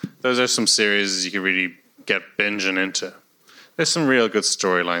those are some series you can really get binging into. There's some real good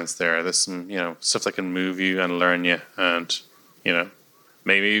storylines there. There's some, stuff that can move you and learn you, and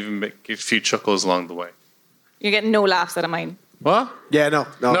maybe even make a few chuckles along the way. You're getting no laughs out of mine. What? Yeah, no.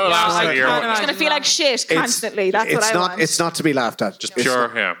 No laughs out of your one. It's going to feel like shit constantly. That's what I want. It's not to be laughed at. Just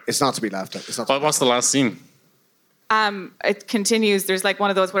pure, yeah. It's not to be laughed at. What's the last scene? It continues. There's like one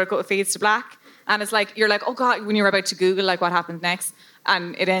of those where it fades to black, and it's like you're like, oh God, when you're about to Google like what happens next,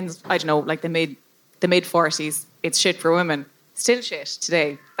 and it ends. I don't know, like the mid 40s. It's shit for women. Still shit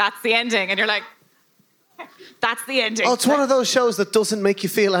today. That's the ending, and you're like, that's the ending. Oh, it's one of those shows that doesn't make you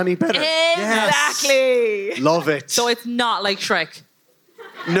feel any better. Exactly. Yes. Love it. So it's not like Shrek.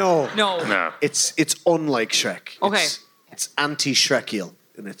 No. No. It's unlike Shrek. Okay. It's anti-Shrekial,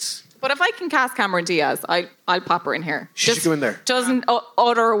 and it's But if I can cast Cameron Diaz, I'll pop her in here. She should go in there. Doesn't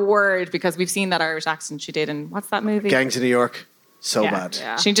utter a word because we've seen that Irish accent she did in, what's that movie? Gangs of New York. So bad.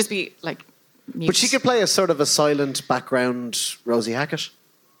 Yeah. She'd just be like mute. But she could play a sort of a silent background Rosie Hackett.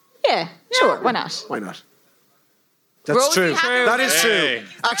 Yeah, sure. Why not? Why not? That's Rosie true. Hackett. That is Hey. true.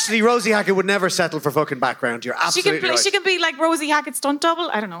 Actually, Rosie Hackett would never settle for fucking background. You're absolutely right. She could be like Rosie Hackett's stunt double.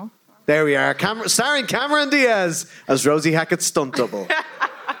 I don't know. There we are. Starring Cameron Diaz as Rosie Hackett's stunt double.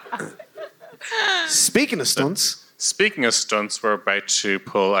 Speaking of stunts. Speaking of stunts, we're about to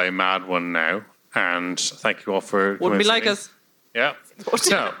pull a mad one now. And thank you all for Wouldn't be like coming. us. Yeah.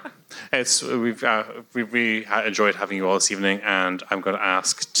 No. We've really enjoyed having you all this evening, and I'm going to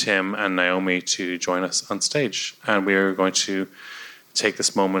ask Tim and Naomi to join us on stage. And we're going to take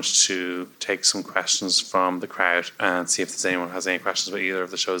this moment to take some questions from the crowd and see if anyone has any questions about either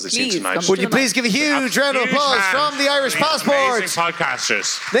of the shows they've seen tonight. Would you please give a huge round of applause from the Irish Passport? Amazing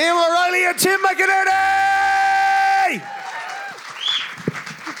podcasters. Liam O'Reilly and Tim McInerney!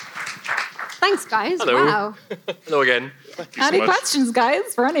 Thanks, guys. Hello. Wow. Hello again. Any much. questions,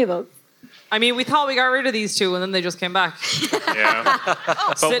 guys, for any of us? I mean, we thought we got rid of these two, and then they just came back,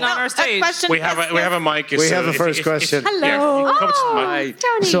 Yeah. sitting on our stage. We have a mic. We have a first question. Hello. Yeah, come to the mic. Hi.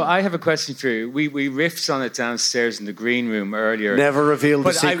 Tony. So I have a question for you. We riffed on it downstairs in the green room earlier. Never reveal the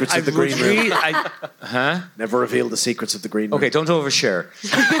But secrets I of the green room. room. Never reveal the secrets of the green room. Okay, don't overshare.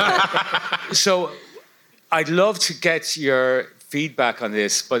 So I'd love to get your feedback on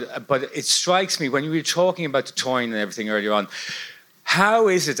this, but it strikes me when you were talking about the touring and everything earlier on, how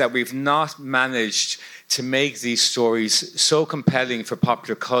is it that we've not managed to make these stories so compelling for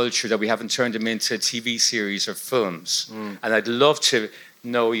popular culture that we haven't turned them into TV series or films? And I'd love to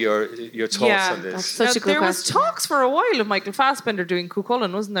know your thoughts on this. Such a good there was question. talks for a while of Michael Fassbender doing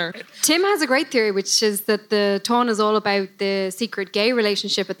Cuchulainn, wasn't there? Tim has a great theory, which is that the tone is all about the secret gay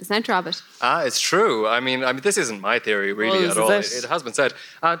relationship at the centre of it. It's true. I mean, this isn't my theory really Well, at all. is it? It has been said.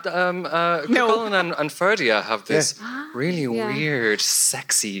 Cuchulainn and Ferdia have this really weird,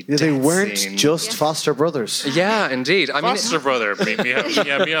 sexy. Yeah, they death weren't scene. just foster brothers. Yeah, indeed. I mean, Foster brother,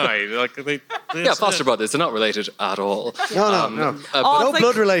 foster brothers. They're not related at all. No. Oh, No it's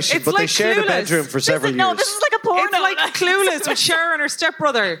blood like- relation, it's but they like shared a Clueless. bedroom for several years. No, this is like a porno. It's like Clueless with Cher and her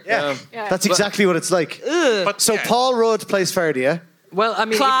stepbrother. Yeah, that's exactly what it's like. But So Paul Rudd plays Ferdia. Well, I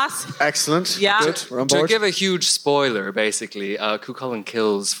mean, Class. Excellent. Yeah. Good. We're on to board. give a huge spoiler, basically, Cuchulainn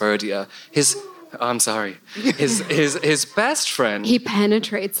kills Ferdia. His best friend. He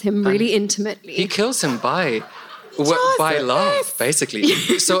penetrates him really intimately. He kills him by love, basically.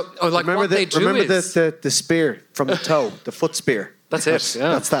 So, Remember what they do remember is the spear from the toe, the foot spear. That's it,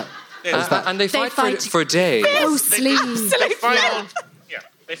 yeah. That's that. and they fight fight for days. Closely.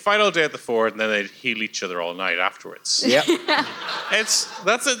 They fight all day at the fort, and then they heal each other all night afterwards. Yeah. It's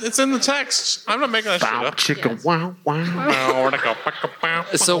in the text. I'm not making that shit up. Chicken. Wow.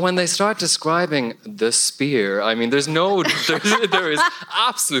 So when they start describing the spear, I mean, there is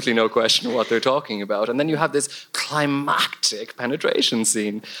absolutely no question what they're talking about. And then you have this climactic penetration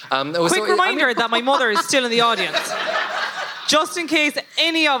scene. Quick reminder that my mother is still in the audience. Just in case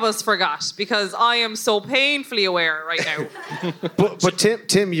any of us forgot, because I am so painfully aware right now. But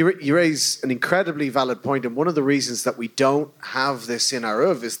Tim, you raise an incredibly valid point, and one of the reasons that we don't have this in our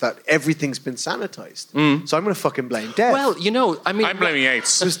oeuvre is that everything's been sanitized. So I'm going to fucking blame Dev. Well, I mean... I'm blaming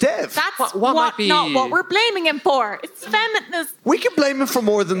Yates. it was Dev. That's What might be- not what we're blaming him for. It's feminist. We can blame him for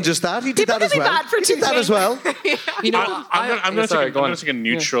more than just that. He did People that as can be well. bad for He did two that as things. well. I'm going Sorry, go on. to take a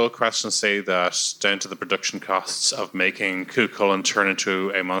neutral question and say that down to the production costs of making Cuchulainn turn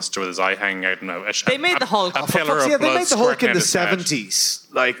into a monster with his eye hanging out. They made the Hulk. A pillar of Yeah, blood they made the Hulk squirting in out the his head. 70s.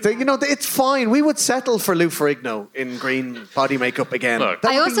 Like, it's fine. We would settle for Lou Ferrigno in green body makeup again. Look.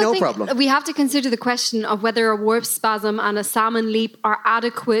 That I would be also no think problem. we have to consider the question of whether a warp spasm and a salmon leap are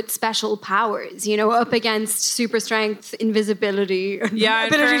adequate special powers, up against super strength, invisibility, Yeah, in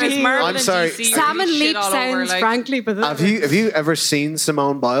ability to fairness, heal. Marvel I'm and sorry. DC Salmon really shit leap all over, sounds like- frankly pathetic. Have you ever seen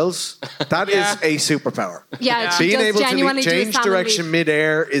Simone Biles? That is a superpower. Yeah, she Being does able to genuinely do a change salmon direction leap.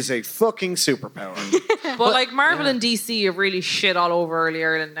 mid-air is a fucking superpower. But like Marvel and DC have really shit all over early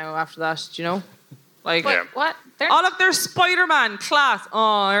Ireland now after that, do you know? Like, Yeah. What? oh look, there's Spider-Man, class.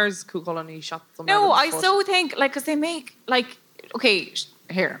 Oh, there's Cuchulainn, he shot somebody. No, I so think, because they make,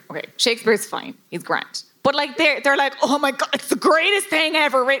 Shakespeare's fine. He's grand. But, they're like, oh, my God, it's the greatest thing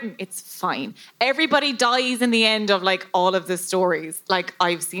ever written. It's fine. Everybody dies in the end of, all of the stories.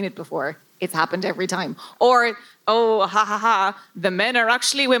 I've seen it before. It's happened every time. Or, oh, ha, ha, ha, the men are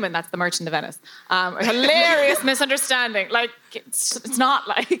actually women. That's The Merchant of Venice. A hilarious misunderstanding. It's not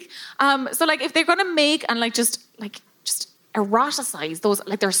so, if they're going to make and, just eroticize those.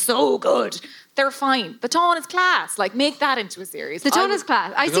 Like, they're so good. They're fine. The tone is class. Like, make that into a series. The tone is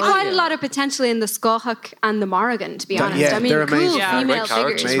class. I see quite a lot of potential in the Scothach and the Morrigan, to be honest. Yeah, I mean, they're cool amazing. female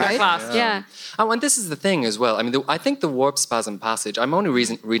Great figures, right? Class. Yeah. And this is the thing as well. I mean, I think the warp spasm passage, I'm only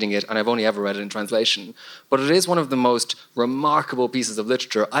reading it, and I've only ever read it in translation, but it is one of the most remarkable pieces of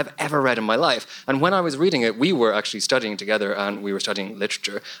literature I've ever read in my life. And when I was reading it, we were actually studying together, and we were studying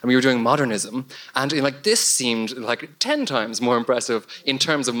literature, and we were doing modernism, and like this seemed like 10 times more impressive in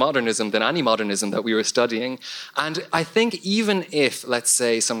terms of modernism than any modernism that we were studying. And I think even if, let's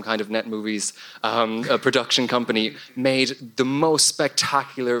say, some kind of Netmovies a production company made the most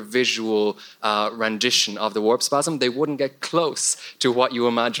spectacular visual rendition of the warp spasm, they wouldn't get close to what you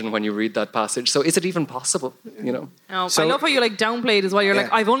imagine when you read that passage. So is it even possible? You know? I love how you like downplayed as well. You're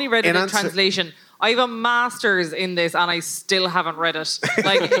like, I've only read it in translation. I have a master's in this and I still haven't read it.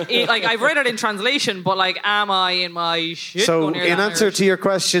 Like, I've read it in translation, but like, am I in my shit? So, in answer to your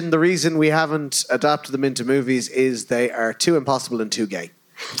question, the reason we haven't adapted them into movies is they are too impossible and too gay.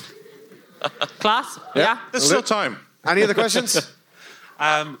 Class? Yeah. There's still time. Any other questions?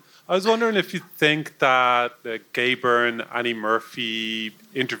 I was wondering if you think that the Gay Byrne, Annie Murphy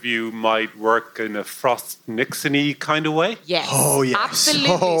interview might work in a Frost-Nixon-y kind of way? Yes. Oh, yes.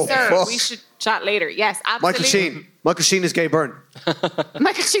 Absolutely, sir. Fuck. We should chat later. Yes, absolutely. Michael Sheen is Gay Byrne.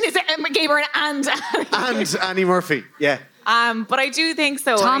 Michael Sheen is Gay Byrne and Annie Murphy, yeah. But I do think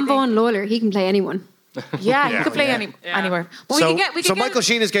so. Tom Vaughan Lawler, he can play anyone. Yeah, he could play anywhere. But so Michael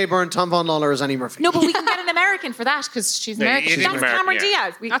Sheen is Gay Byrne, Tom Vaughan Lawler is Annie Murphy. No, but we can get an American for that because she's American. That's Cameron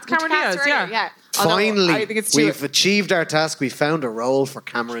Diaz. That's Cameron Diaz, yeah. Finally, I think we've achieved our task. We found a role for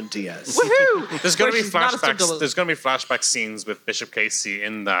Cameron Diaz. Woohoo! There's going to be flashbacks. There's going to be flashback scenes with Bishop Casey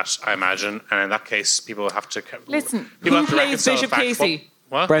in that, I imagine, and in that case, people have to listen. Who plays Bishop Casey?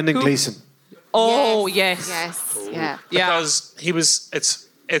 What? Brendan Gleeson. Oh yes. Yeah. Because he was.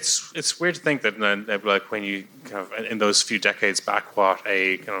 It's weird to think that like when you kind of in those few decades back, what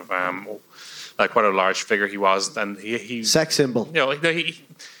a kind of like what a large figure he was, and he sex symbol. You know,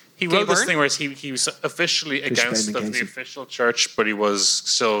 he wrote this thing where he was officially against the official church, but he was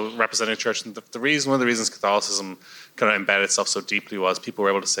still representing the church. And one of the reasons Catholicism kind of embedded itself so deeply was people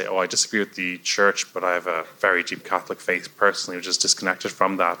were able to say, "Oh, I disagree with the church, but I have a very deep Catholic faith personally, which is disconnected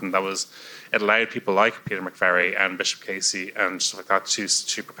from that." And it allowed people like Peter McVerry and Bishop Casey and stuff like that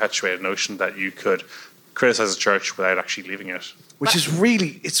to perpetuate a notion that you could criticize the church without actually leaving it. Which is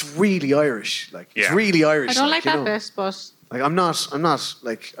really Irish. It's really Irish. I don't like that bit, but I'm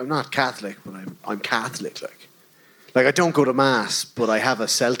not Catholic, but I'm Catholic. Like I don't go to mass, but I have a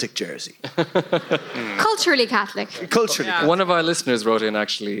Celtic jersey. Culturally Catholic. Culturally. Yeah. One of our listeners wrote in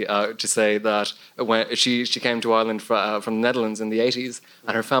actually to say that when she came to Ireland from the Netherlands in the 80s,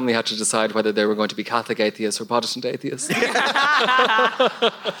 and her family had to decide whether they were going to be Catholic atheists or Protestant atheists.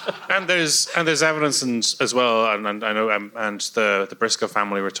 And there's evidence as well, and I know and the Briscoe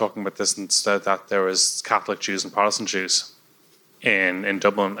family were talking about this and said that there was Catholic Jews and Protestant Jews in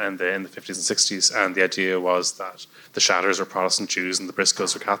Dublin in the 50s and 60s, and the idea was that the Shatters were Protestant Jews and the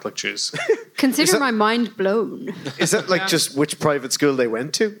Briscoes were Catholic Jews. Consider my mind blown. Is that just which private school they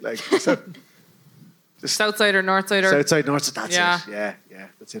went to? Like, is that Southside or Northside? Southside, Northside. That's it. Yeah,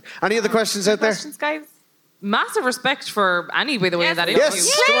 that's it. Any other questions out there? questions, guys? Massive respect for Annie, by the way, in that Yes.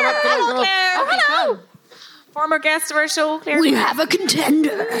 interview. Claire, hello, Claire. Hello. Former guest of our show, Claire. We have a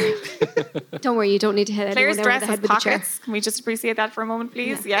contender. Don't worry, you don't need to hit anyone Claire's over dress the has head with the chair. pockets. Can we just appreciate that for a moment,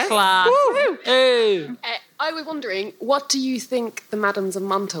 please? Yes. Class. Hey! I was wondering, what do you think the Madams of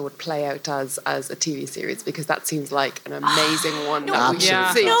Monto would play out as a TV series? Because that seems like an amazing one that we should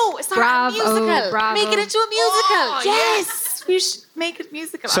see. No, it's not a musical. Bravo. Make it into a musical. Yes. We should make it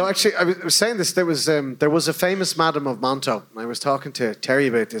musical. So actually, I was saying this. There was a famous Madam of Monto, and I was talking to Terry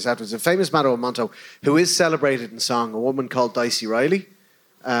about this. That was a famous Madam of Monto who is celebrated in song. A woman called Dicey Riley.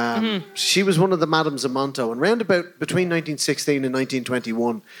 She was one of the Madams of Monto, and round about between 1916 and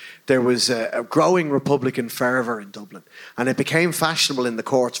 1921, there was a growing Republican fervour in Dublin, and it became fashionable in the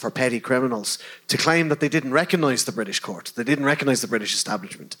courts for petty criminals to claim that they didn't recognise the British court, they didn't recognise the British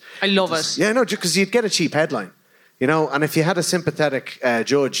establishment. I love it. Yeah, no, because you'd get a cheap headline. You know, and if you had a sympathetic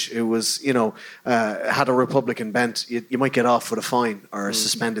judge who was, had a Republican bent, you might get off with a fine or a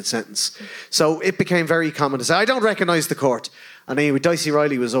suspended sentence. So it became very common to say, I don't recognise the court. And anyway, Dicey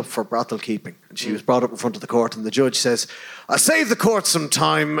Riley was up for brothel keeping, and she was brought up in front of the court, and the judge says, I'll save the court some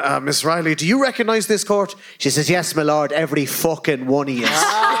time, Miss Riley. Do you recognise this court? She says, yes, my lord, every fucking one of you.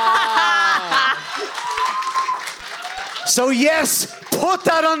 So yes, put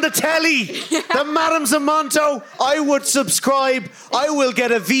that on the telly. The Madams of Monto, I would subscribe. I will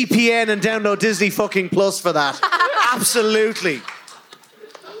get a VPN and download Disney fucking Plus for that. Absolutely.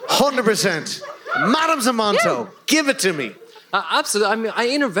 100%. Madams of Monto, give it to me. Absolutely. I mean,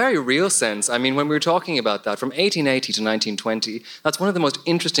 in a very real sense, I mean, when we were talking about that, from 1880 to 1920, that's one of the most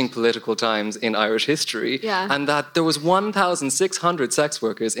interesting political times in Irish history. Yeah. And that there was 1,600 sex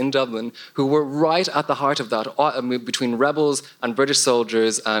workers in Dublin who were right at the heart of that, between rebels and British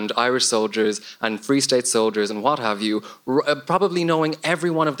soldiers and Irish soldiers and Free State soldiers and what have you, probably knowing every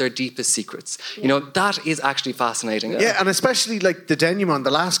one of their deepest secrets. Yeah. You know, that is actually fascinating. Yeah, and especially like the denouement,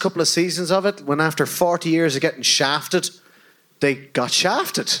 the last couple of seasons of it, when after 40 years of getting shafted, they got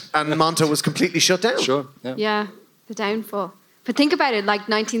shafted and Monto was completely shut down. Sure. Yeah, the downfall. But think about it, like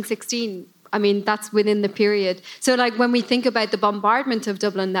 1916, I mean, that's within the period. So like when we think about the bombardment of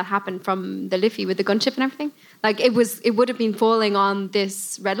Dublin that happened from the Liffey with the gunship and everything, like it would have been falling on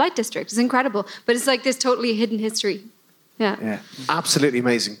this red light district. It's incredible. But it's like this totally hidden history. Yeah. Absolutely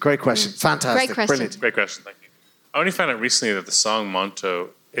amazing. Great question. Fantastic. Great question. Brilliant. Great question, thank you. I only found out recently that the song Monto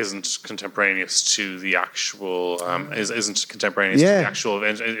isn't contemporaneous to the actual isn't contemporaneous to the actual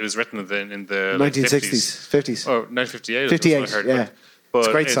event. It was written in the 1960s, 50s. Oh, 1958. 58, I heard, yeah. But it's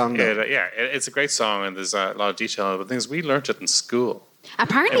a great song, though. It's a great song, and there's a lot of detail. But things we learnt it in school.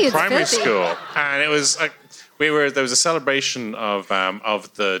 Apparently, in primary school, and it was like there was a celebration of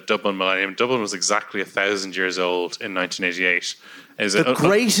the Dublin Millennium. Dublin was exactly 1,000 years old in 1988. The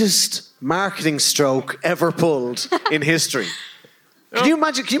greatest marketing stroke ever pulled in history. Can you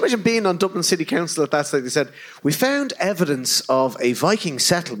imagine being on Dublin City Council at that stage? They said, we found evidence of a Viking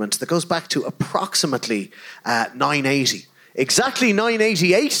settlement that goes back to approximately 980. Exactly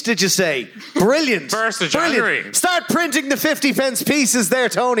 988, did you say? Brilliant. 1st of January. Brilliant. Start printing the 50 pence pieces there,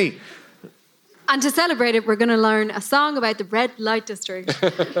 Tony. And to celebrate it, we're going to learn a song about the red light district.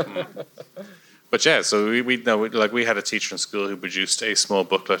 But yeah, so we had a teacher in school who produced a small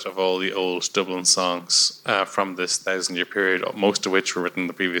booklet of all the old Dublin songs from this 1,000-year period, most of which were written in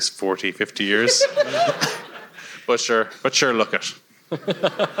the previous 40, 50 years. but sure, look it.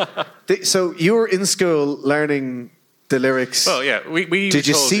 So you were in school learning the lyrics. Well, yeah, we Did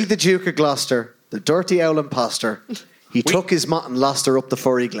you see the Duke of Gloucester, the dirty owl imposter? He took his mott and lost her up the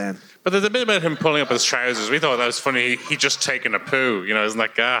furry glen. But there's a bit about him pulling up his trousers. We thought that was funny. He just taken a poo, isn't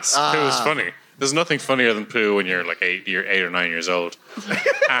that gas? Poo is funny. There's nothing funnier than poo when you're like 8 or 9 years old.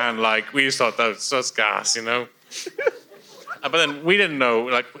 And like we just thought that's gas, But then we didn't know,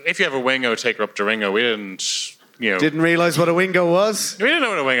 like, if you have a wingo, take her up to Ringo. We didn't, Didn't realise what a wingo was? We didn't know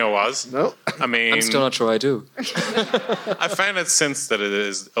what a wingo was. No. I mean, I'm still not sure I do. I found it since that it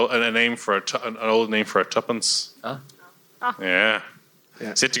is a name for an old name for a tuppence. Yeah. So you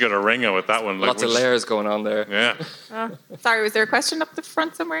have to go to Ringo with that one. Like, Lots of layers going on there. Yeah. Sorry, was there a question up the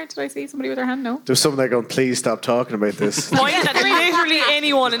front somewhere? Did I see somebody with their hand? No. There's someone there going, please stop talking about this. Point at literally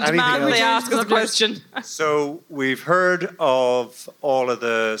anyone and demand else? they ask us a question. So we've heard of all of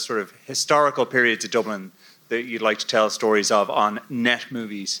the sort of historical periods of Dublin that you'd like to tell stories of on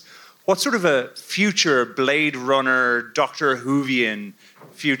Netmovies. What sort of a future Blade Runner, Doctor Whovian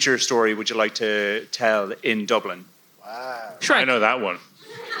future story would you like to tell in Dublin? Wow. Shrek. I know that one.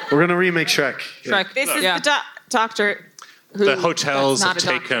 We're going to remake Shrek. Shrek. This is the doctor who... The hotels have that's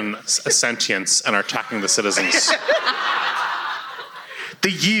not a taken a sentience and are attacking the citizens.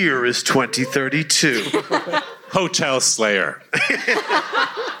 The year is 2032. Hotel Slayer.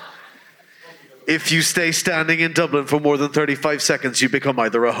 If you stay standing in Dublin for more than 35 seconds, you become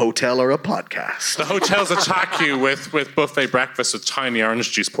either a hotel or a podcast. The hotels attack you with buffet breakfast with tiny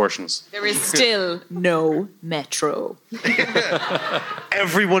orange juice portions. There is still no metro.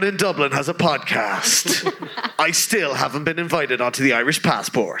 Everyone in Dublin has a podcast. I still haven't been invited onto the Irish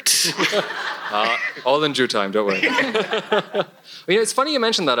passport. All in due time, don't worry. It's funny you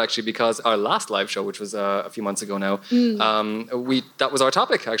mentioned that, actually, because our last live show, which was a few months ago now, that was our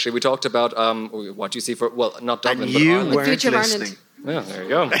topic, actually. We talked about what you see for, not Dublin, and but you Ireland. weren't listening. Yeah, there you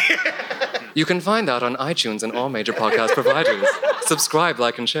go. You can find that on iTunes and all major podcast providers. Subscribe,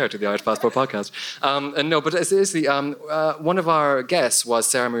 like, and share to the Irish Passport Podcast. But seriously, one of our guests was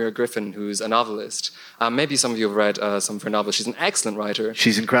Sarah Maria Griffin, who's a novelist. Maybe some of you have read some of her novels. She's an excellent writer.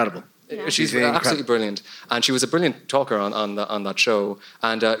 She's incredible. Yeah. She's absolutely brilliant. And she was a brilliant talker on that show.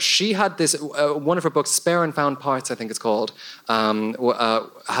 And she had this, one of her books, Spare and Found Parts, I think it's called,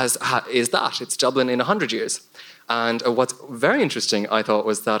 it's Dublin in 100 years. And what's very interesting, I thought,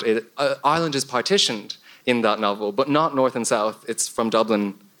 was that Ireland is partitioned in that novel, but not north and south. It's from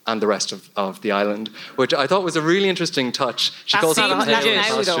Dublin and the rest of the island, which I thought was a really interesting touch. She calls it That's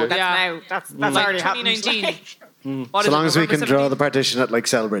already happened. 2019. So long as we can draw the partition at like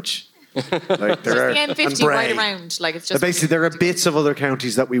Selbridge. Like there are, the M50 right around. Like it's just basically there are bits of other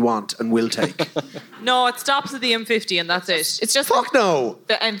counties that we want and will take. No, it stops at the M50 and that's it. It's just Fuck no.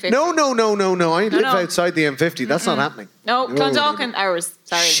 the M50. No. I live outside the M50. That's not happening. No, Clondalkin, ours.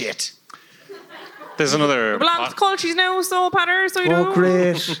 Sorry. Shit. There's another. We're on to cultures now, so Patter, so you know. Oh,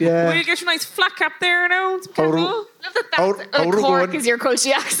 great. Yeah. Will you get your nice flat cap there now? Some cattle? Cork is your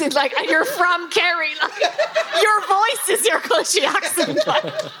culture accent, like, and you're from Kerry. Like, your voice is your culture accent. Like.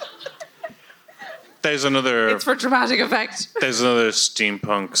 There's another. It's for dramatic effect. There's another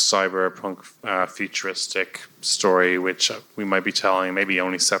steampunk, cyberpunk, futuristic story which we might be telling maybe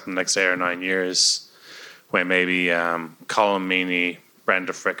only set in the next 8 or 9 years, where maybe Colin Meaney,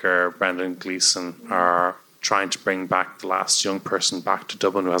 Brenda Fricker, Brendan Gleeson are trying to bring back the last young person back to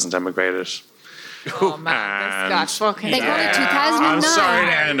Dublin who hasn't emigrated. Oh man, this got fucking. They got it 2009. I'm sorry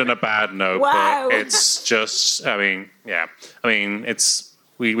to end on a bad note, Wow. but it's just. I mean, it's.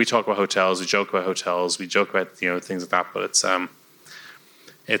 We talk about hotels. We joke about hotels. We joke about things like that. But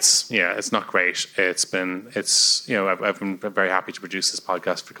it's not great. I've been very happy to produce this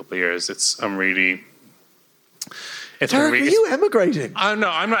podcast for a couple of years. I'm really. Derek, are you emigrating? No,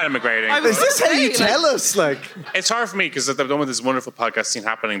 I'm not emigrating. Is this how you tell us? Like, it's hard for me because I've done with this wonderful podcast scene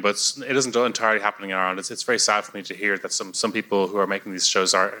happening, but it isn't entirely happening around. It's very sad for me to hear that some people who are making these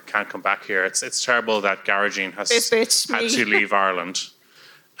shows can't come back here. It's terrible that Garagine has had to leave Ireland,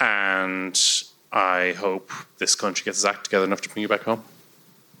 and I hope this country gets its act together enough to bring you back home.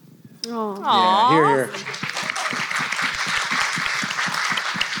 Oh. Yeah, here.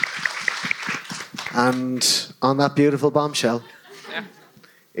 And on that beautiful bombshell,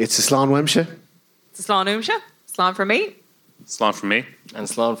 it's a Slán Wemsha. It's a Slán Umsha. Slán for me. Slán from me. And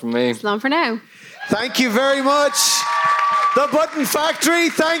Slán from me. Slán for now. Thank you very much, The Button Factory.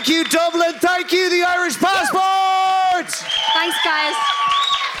 Thank you, Dublin. Thank you, the Irish Passport. Thanks, guys.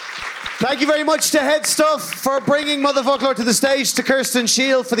 Thank you very much to Headstuff for bringing Motherfoclóir to the stage, to Kirsten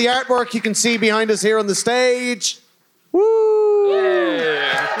Shield for the artwork you can see behind us here on the stage. Woo!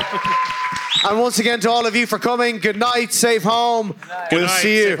 Yeah. And once again to all of you for coming. Good night, safe home. We'll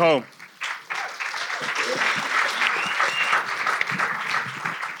see you. Safe home.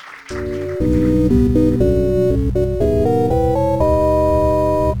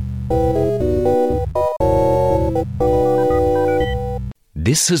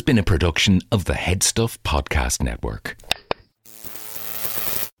 This has been a production of the Headstuff Podcast Network.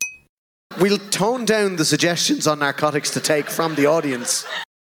 We'll tone down the suggestions on narcotics to take from the audience.